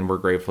blessing, and we're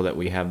grateful that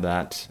we have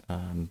that.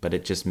 But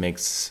it just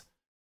makes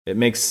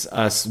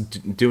us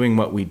doing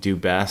what we do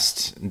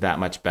best that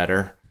much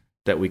better,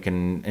 that we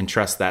can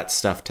entrust that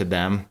stuff to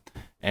them.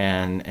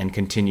 and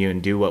continue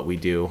and do what we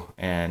do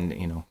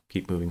and,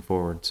 keep moving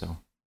forward.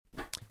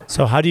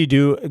 So how do you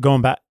do,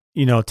 going back,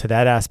 to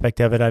that aspect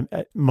of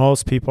it?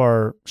 Most people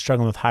are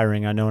struggling with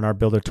hiring. I know in our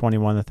Builder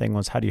 21, the thing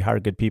was, how do you hire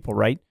good people,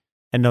 right?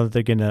 And know that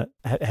they're going to,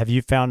 have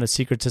you found a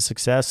secret to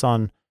success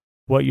on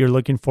what you're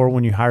looking for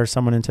when you hire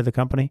someone into the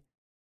company?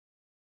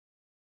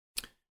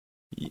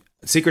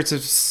 Secrets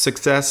of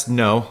success?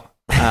 No.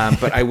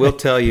 But I will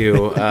tell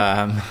you,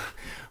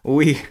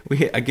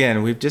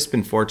 we've just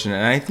been fortunate.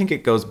 And I think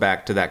it goes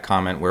back to that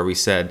comment where we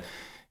said,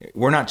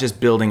 we're not just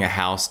building a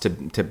house to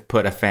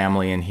put a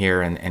family in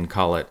here and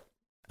call it.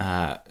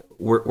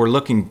 We're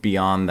looking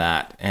beyond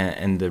that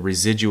and the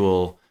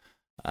residual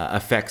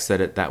effects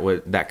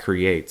that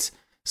creates.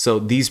 So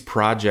these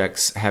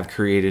projects have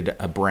created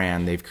a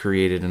brand. They've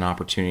created an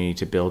opportunity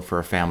to build for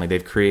a family.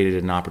 They've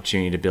created an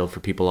opportunity to build for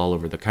people all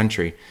over the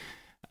country.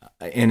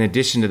 In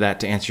addition to that,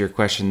 to answer your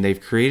question,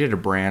 they've created a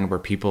brand where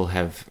people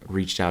have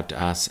reached out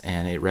to us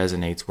and it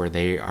resonates, where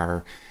they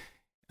are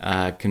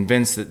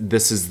convinced that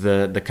this is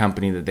the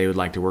company that they would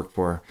like to work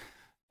for.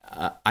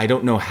 I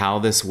don't know how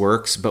this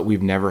works, but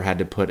we've never had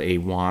to put a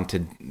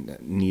wanted,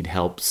 need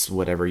helps,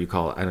 whatever you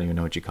call it. I don't even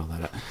know what you call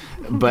that.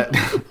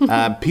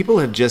 But people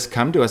have just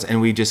come to us,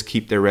 and we just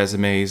keep their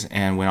resumes.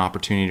 And when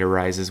opportunity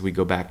arises, we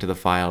go back to the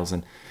files,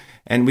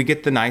 and we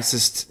get the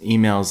nicest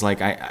emails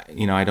like, I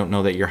don't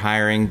know that you're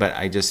hiring, but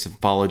I just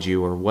followed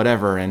you or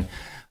whatever. And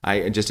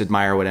I just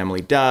admire what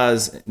Emily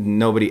does.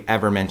 Nobody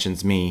ever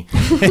mentions me,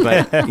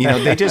 but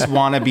they just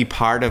want to be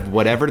part of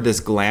whatever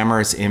this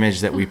glamorous image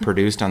that we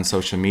produced on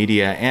social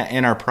media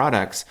and our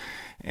products,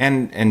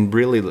 and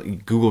really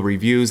Google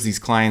reviews. These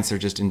clients are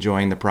just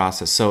enjoying the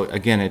process. So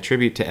again, a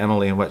tribute to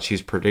Emily and what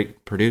she's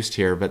produced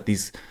here. But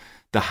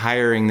the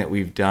hiring that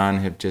we've done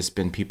have just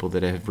been people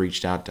that have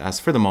reached out to us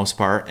for the most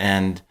part,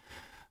 and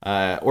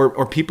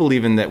or people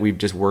even that we've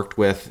just worked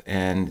with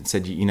and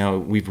said,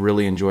 we've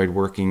really enjoyed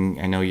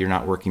working. I know you're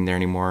not working there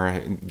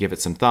anymore. Give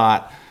it some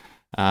thought.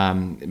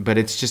 But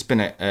it's just been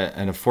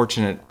a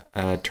fortunate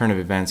turn of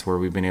events where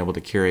we've been able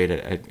to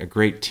curate a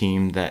great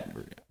team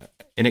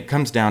and it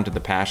comes down to the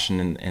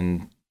passion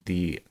and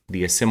the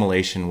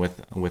assimilation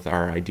with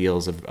our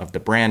ideals of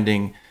the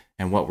branding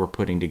and what we're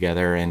putting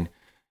together. And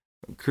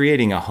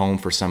creating a home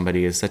for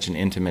somebody is such an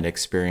intimate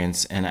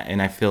experience.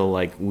 And I feel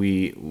like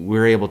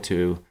we're able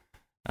to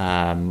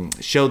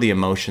show the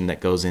emotion that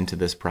goes into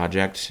this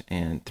project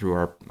and through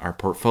our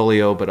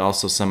portfolio, but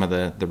also some of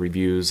the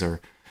reviews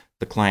or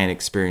the client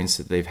experience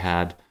that they've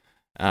had.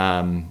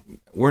 I'm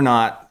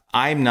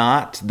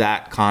not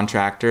that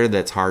contractor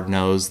that's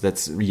hard-nosed,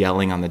 that's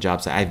yelling on the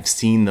job site. I've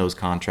seen those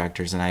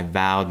contractors, and I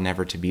vowed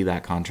never to be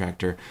that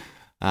contractor.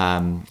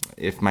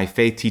 If my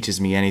faith teaches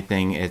me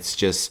anything,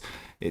 it's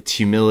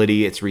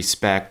humility, it's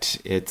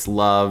respect, it's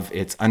love,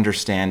 it's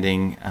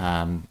understanding,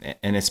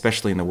 and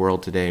especially in the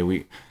world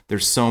today,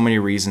 there's so many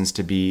reasons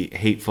to be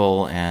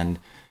hateful and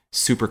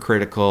super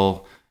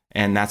critical,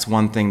 and that's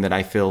one thing that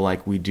I feel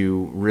like we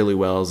do really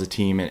well as a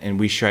team, and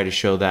we try to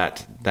show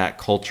that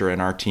culture in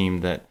our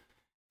team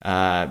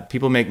that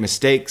people make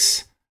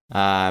mistakes,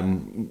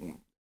 and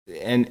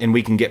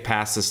we can get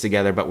past this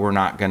together, but we're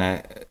not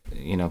gonna,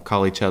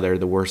 call each other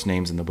the worst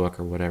names in the book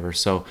or whatever.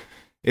 So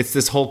it's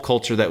this whole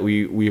culture that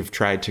we've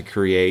tried to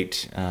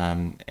create,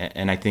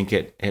 and I think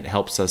it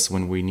helps us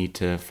when we need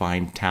to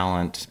find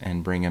talent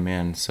and bring them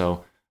in.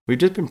 So we've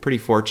just been pretty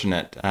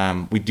fortunate.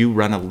 We do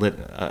run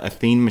a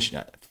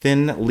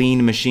thin,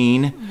 lean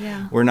machine.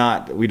 Yeah.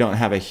 We don't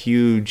have a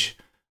huge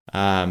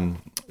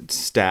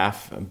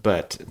staff,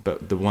 but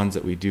the ones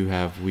that we do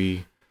have,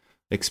 we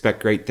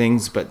expect great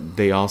things, but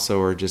they also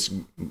are just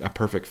a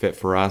perfect fit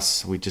for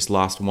us. We just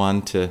lost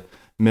one to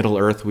Middle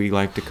Earth, we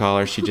like to call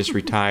her. She just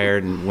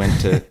retired and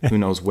went to who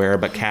knows where,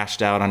 but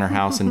cashed out on her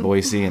house in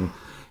Boise, and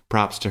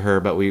props to her,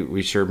 but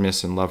we sure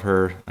miss and love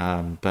her.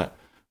 But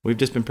we've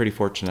just been pretty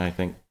fortunate, I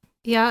think.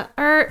 Yeah,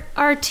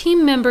 our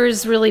team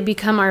members really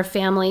become our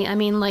family. I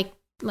mean, like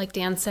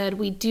Dan said,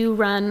 we do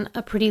run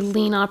a pretty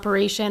lean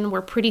operation.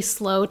 We're pretty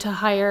slow to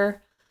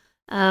hire.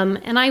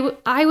 And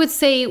I would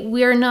say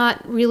we're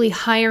not really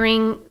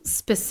hiring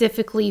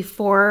specifically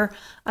for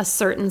a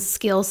certain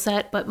skill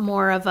set, but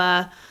more of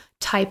a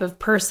type of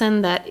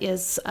person that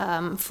is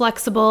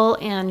flexible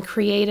and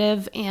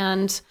creative.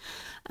 And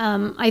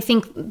I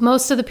think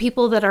most of the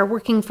people that are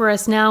working for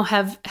us now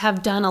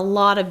have done a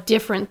lot of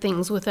different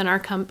things within our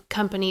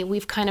company.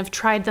 We've kind of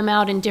tried them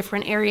out in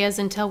different areas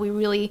until we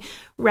really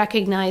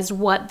recognized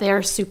what their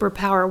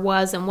superpower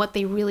was and what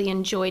they really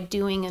enjoyed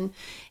doing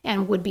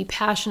and would be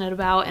passionate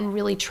about, and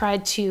really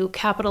tried to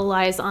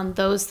capitalize on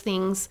those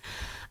things.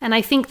 And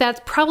I think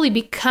that probably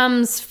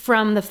becomes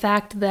from the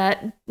fact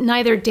that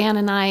neither Dan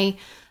and I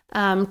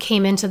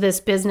came into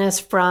this business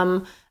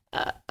from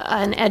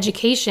an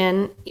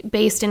education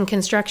based in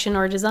construction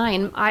or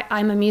design.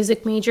 I'm a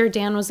music major.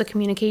 Dan was a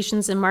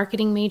communications and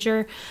marketing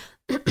major.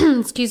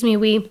 Excuse me.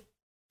 We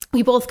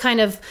both kind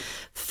of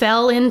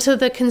fell into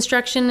the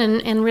construction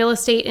and real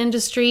estate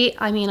industry.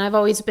 I mean, I've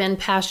always been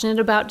passionate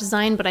about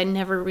design, but I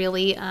never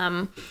really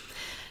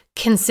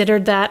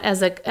considered that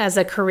as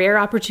a career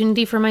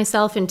opportunity for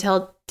myself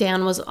until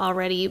Dan was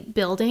already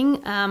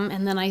building.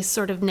 And then I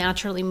sort of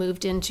naturally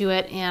moved into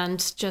it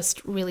and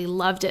just really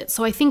loved it.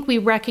 So I think we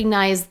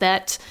recognize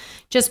that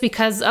just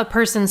because a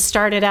person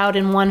started out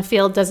in one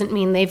field doesn't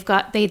mean they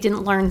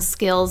didn't learn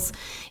skills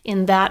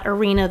in that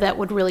arena that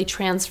would really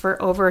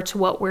transfer over to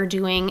what we're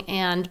doing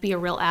and be a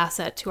real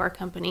asset to our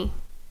company.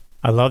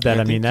 I love that.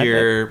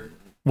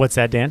 What's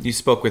that, Dan? You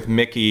spoke with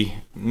Mickey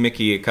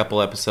a couple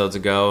episodes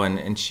ago,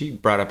 and she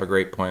brought up a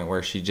great point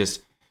where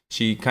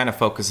she kind of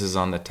focuses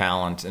on the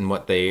talent and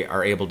what they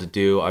are able to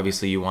do.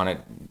 Obviously, you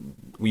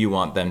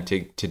want them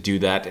to do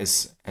that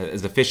as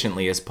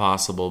efficiently as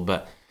possible,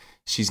 but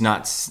she's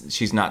not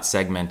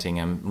segmenting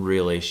them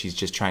really. She's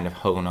just trying to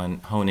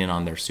hone in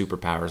on their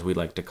superpowers, we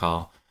like to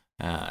call.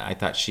 I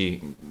thought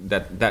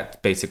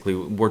that basically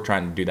we're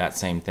trying to do that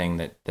same thing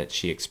that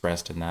she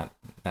expressed in that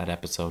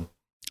episode.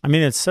 I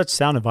mean, it's such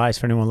sound advice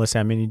for anyone listening.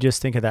 I mean, you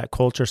just think of that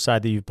culture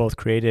side that you've both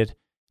created.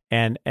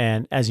 And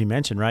as you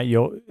mentioned, right,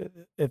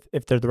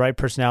 if they're the right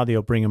personality,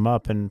 you'll bring them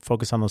up and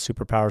focus on those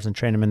superpowers and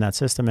train them in that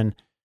system. And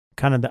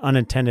kind of the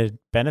unintended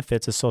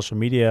benefits of social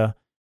media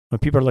when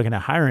people are looking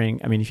at hiring.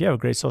 I mean, if you have a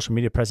great social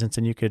media presence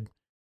and you could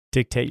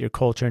dictate your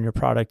culture and your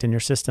product and your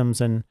systems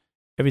and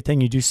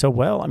everything you do so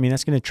well, I mean,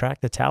 that's going to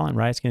attract the talent,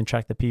 right? It's going to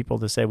attract the people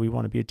to say, we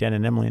want to be Dan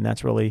and Emily. And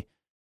that's really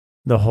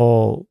the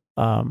whole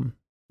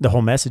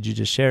message you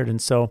just shared.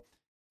 And so,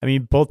 I mean,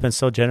 you've both been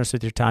so generous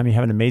with your time. You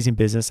have an amazing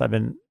business. I've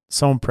been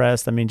so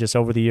impressed. I mean, just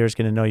over the years,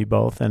 getting to know you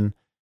both, and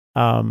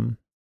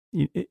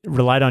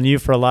relied on you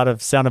for a lot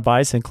of sound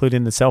advice,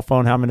 including the cell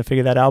phone, how I'm going to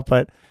figure that out.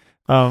 But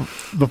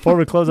before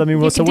we close, I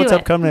mean, so what's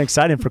upcoming and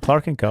exciting for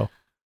Clark & Co.?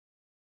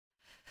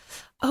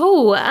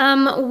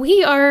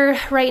 We are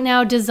right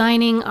now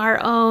designing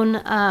our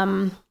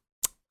own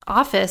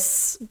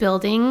office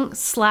building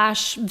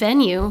 /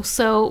 venue.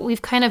 So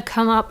we've kind of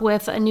come up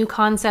with a new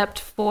concept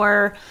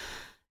for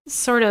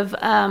sort of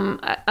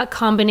a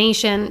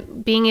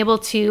combination, being able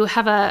to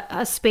have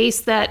a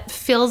space that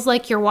feels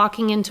like you're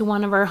walking into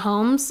one of our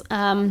homes,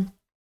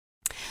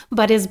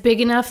 but is big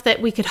enough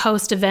that we could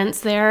host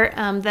events there,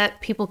 that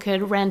people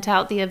could rent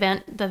out the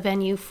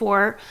venue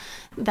for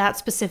that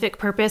specific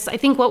purpose. I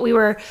think what we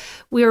were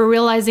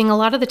realizing, a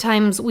lot of the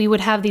times we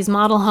would have these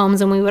model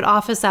homes and we would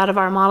office out of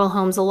our model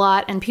homes a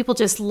lot, and people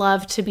just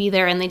love to be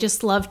there and they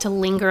just love to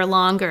linger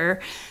longer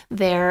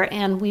there.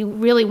 And we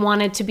really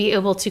wanted to be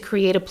able to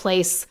create a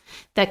place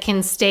that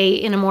can stay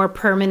in a more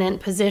permanent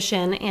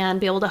position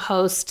and be able to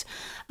host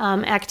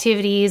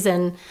activities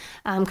and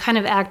kind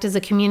of act as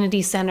a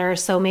community center.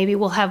 So maybe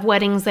we'll have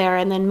weddings there,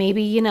 and then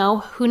maybe,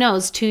 who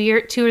knows,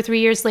 2 or 3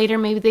 years later,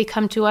 maybe they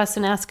come to us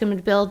and ask them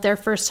to build their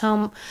first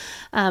home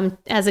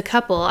as a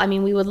couple. I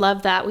mean, we would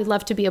love that. We'd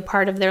love to be a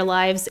part of their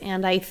lives.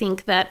 And I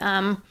think that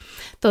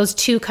those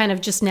two kind of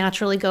just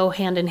naturally go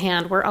hand in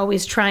hand. We're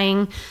always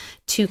trying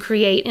to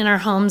create in our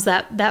homes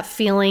that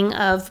feeling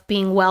of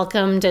being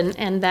welcomed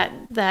and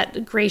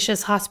that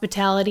gracious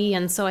hospitality.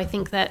 And so I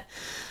think that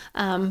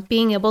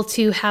being able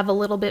to have a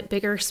little bit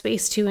bigger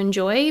space to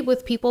enjoy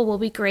with people will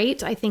be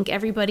great. I think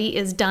everybody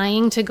is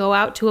dying to go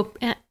out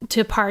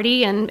to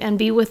party and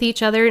be with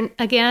each other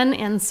again.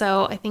 And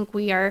so I think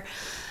we are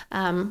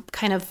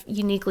kind of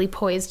uniquely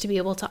poised to be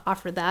able to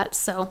offer that.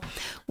 So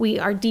we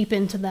are deep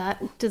into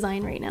that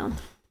design right now.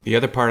 The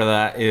other part of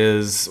that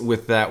is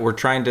with that, we're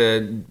trying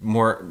to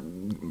more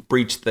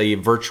breach the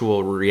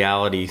virtual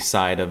reality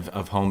side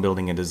of home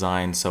building and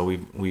design. So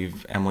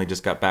Emily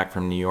just got back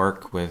from New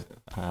York with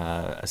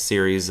a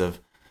series of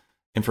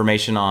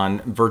information on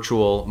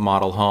virtual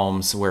model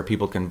homes where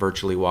people can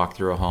virtually walk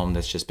through a home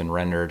that's just been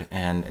rendered.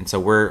 And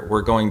so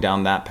we're going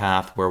down that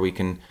path where we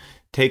can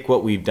take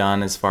what we've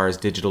done as far as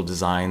digital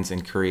designs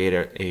and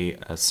create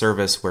a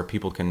service where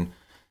people can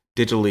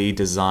digitally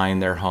design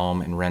their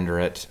home and render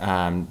it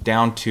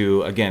down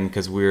to, again,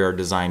 because we're a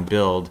design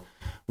build,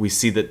 we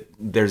see that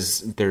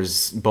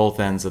there's both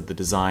ends of the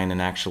design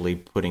and actually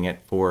putting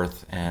it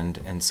forth.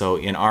 And so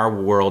in our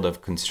world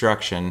of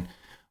construction,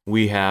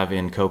 we have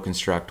in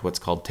CoConstruct what's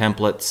called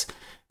templates.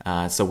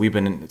 So we've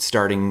been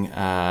starting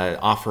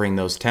offering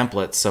those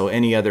templates. So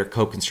any other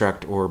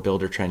CoConstruct or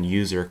Buildertrend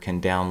user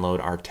can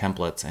download our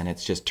templates, and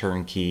it's just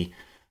turnkey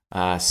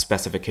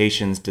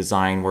specifications,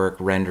 design work,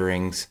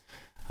 renderings.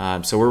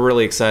 So we're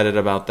really excited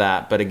about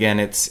that. But again,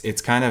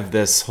 it's kind of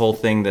this whole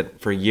thing that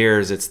for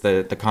years, it's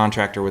the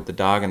contractor with the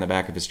dog in the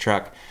back of his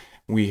truck.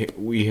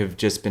 We have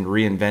just been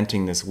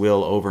reinventing this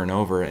wheel over and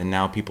over, and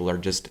now people are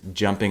just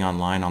jumping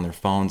online on their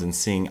phones and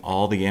seeing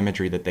all the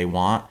imagery that they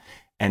want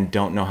and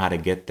don't know how to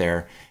get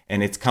there.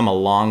 And it's come a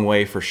long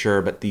way for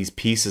sure, but these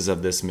pieces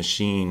of this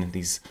machine,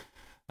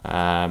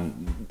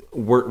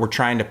 we're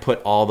trying to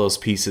put all those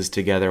pieces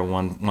together,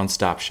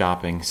 one-stop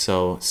shopping.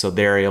 So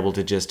they're able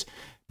to just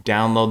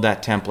download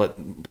that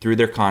template through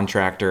their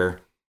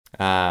contractor,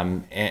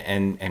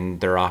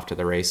 and they're off to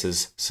the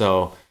races.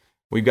 So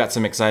we've got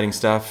some exciting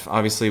stuff.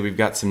 Obviously, we've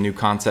got some new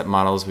concept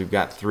models. We've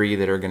got 3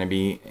 that are going to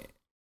be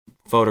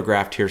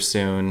photographed here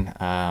soon,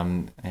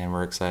 and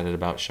we're excited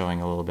about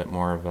showing a little bit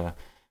more of a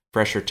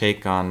fresher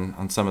take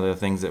on some of the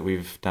things that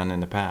we've done in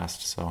the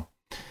past. So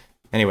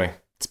anyway,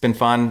 it's been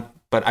fun.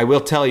 But I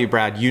will tell you,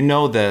 Brad, you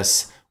know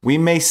this. We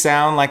may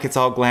sound like it's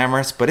all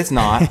glamorous, but it's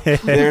not.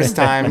 There's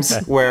times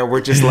where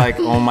we're just like,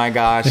 oh my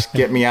gosh,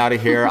 get me out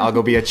of here. I'll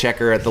go be a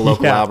checker at the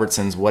local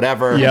Albertsons,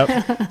 whatever.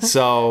 Yep.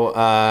 So,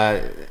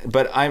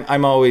 but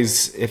I'm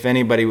always, if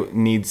anybody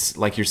needs,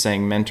 like you're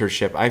saying,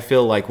 mentorship, I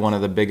feel like one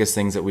of the biggest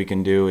things that we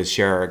can do is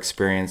share our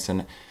experience.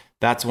 And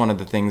that's one of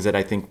the things that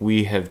I think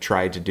we have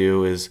tried to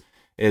do is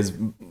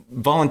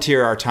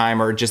volunteer our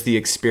time or just the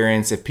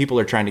experience. If people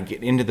are trying to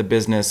get into the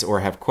business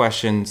or have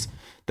questions,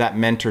 that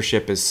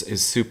mentorship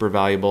is super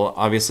valuable.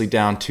 Obviously,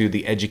 down to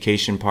the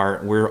education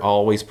part, we're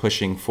always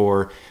pushing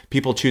for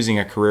people choosing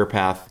a career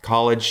path.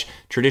 College,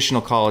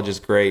 traditional college is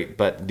great,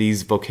 but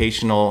these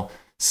vocational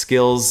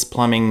skills,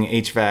 plumbing,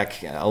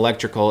 HVAC,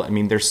 electrical, I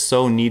mean, they're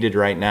so needed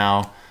right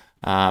now,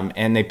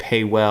 and they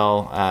pay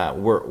well.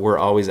 We're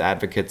always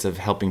advocates of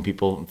helping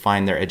people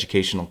find their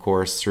educational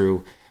course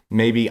through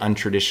maybe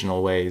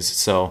untraditional ways.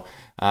 So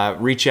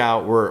reach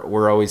out.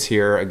 We're always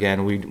here.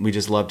 Again, we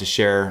just love to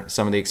share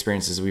some of the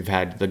experiences we've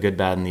had, the good,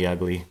 bad, and the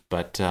ugly.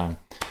 But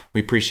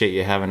we appreciate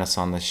you having us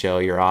on the show.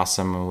 You're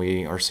awesome, and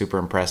we are super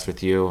impressed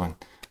with you. And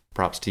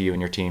props to you and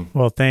your team.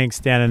 Well, thanks,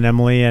 Dan and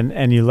Emily.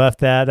 And you left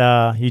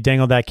that, you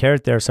dangled that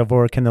carrot there. So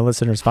where can the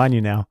listeners find you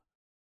now?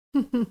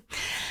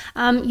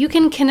 You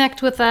can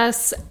connect with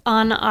us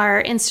on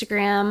our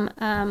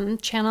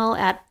Instagram channel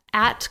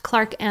at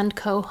Clark &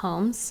 Co.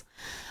 Homes.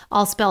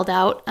 All spelled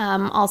out.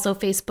 Also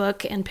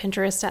Facebook and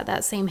Pinterest at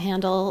that same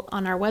handle,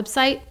 on our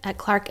website at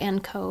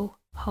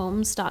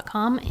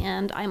clarkandcohomes.com.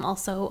 And I'm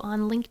also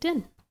on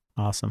LinkedIn.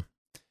 Awesome.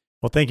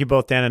 Well, thank you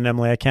both, Dan and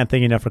Emily. I can't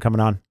thank you enough for coming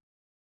on.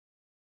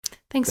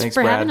 Thanks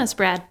for having us,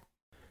 Brad.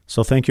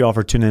 So thank you all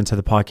for tuning into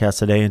the podcast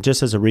today. And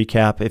just as a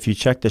recap, if you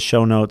check the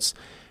show notes,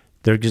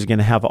 they're just going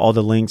to have all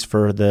the links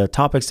for the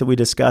topics that we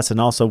discuss. And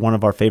also one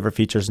of our favorite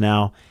features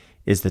now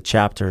is the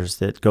chapters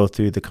that go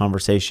through the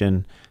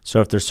conversation.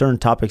 So if there's certain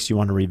topics you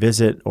want to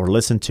revisit or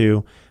listen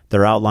to,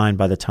 they're outlined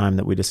by the time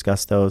that we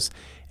discuss those.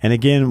 And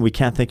again, we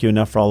can't thank you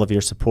enough for all of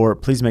your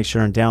support. Please make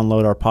sure and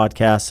download our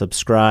podcast,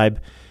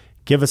 subscribe,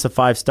 give us a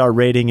 5-star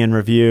rating and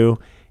review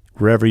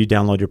wherever you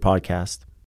download your podcast.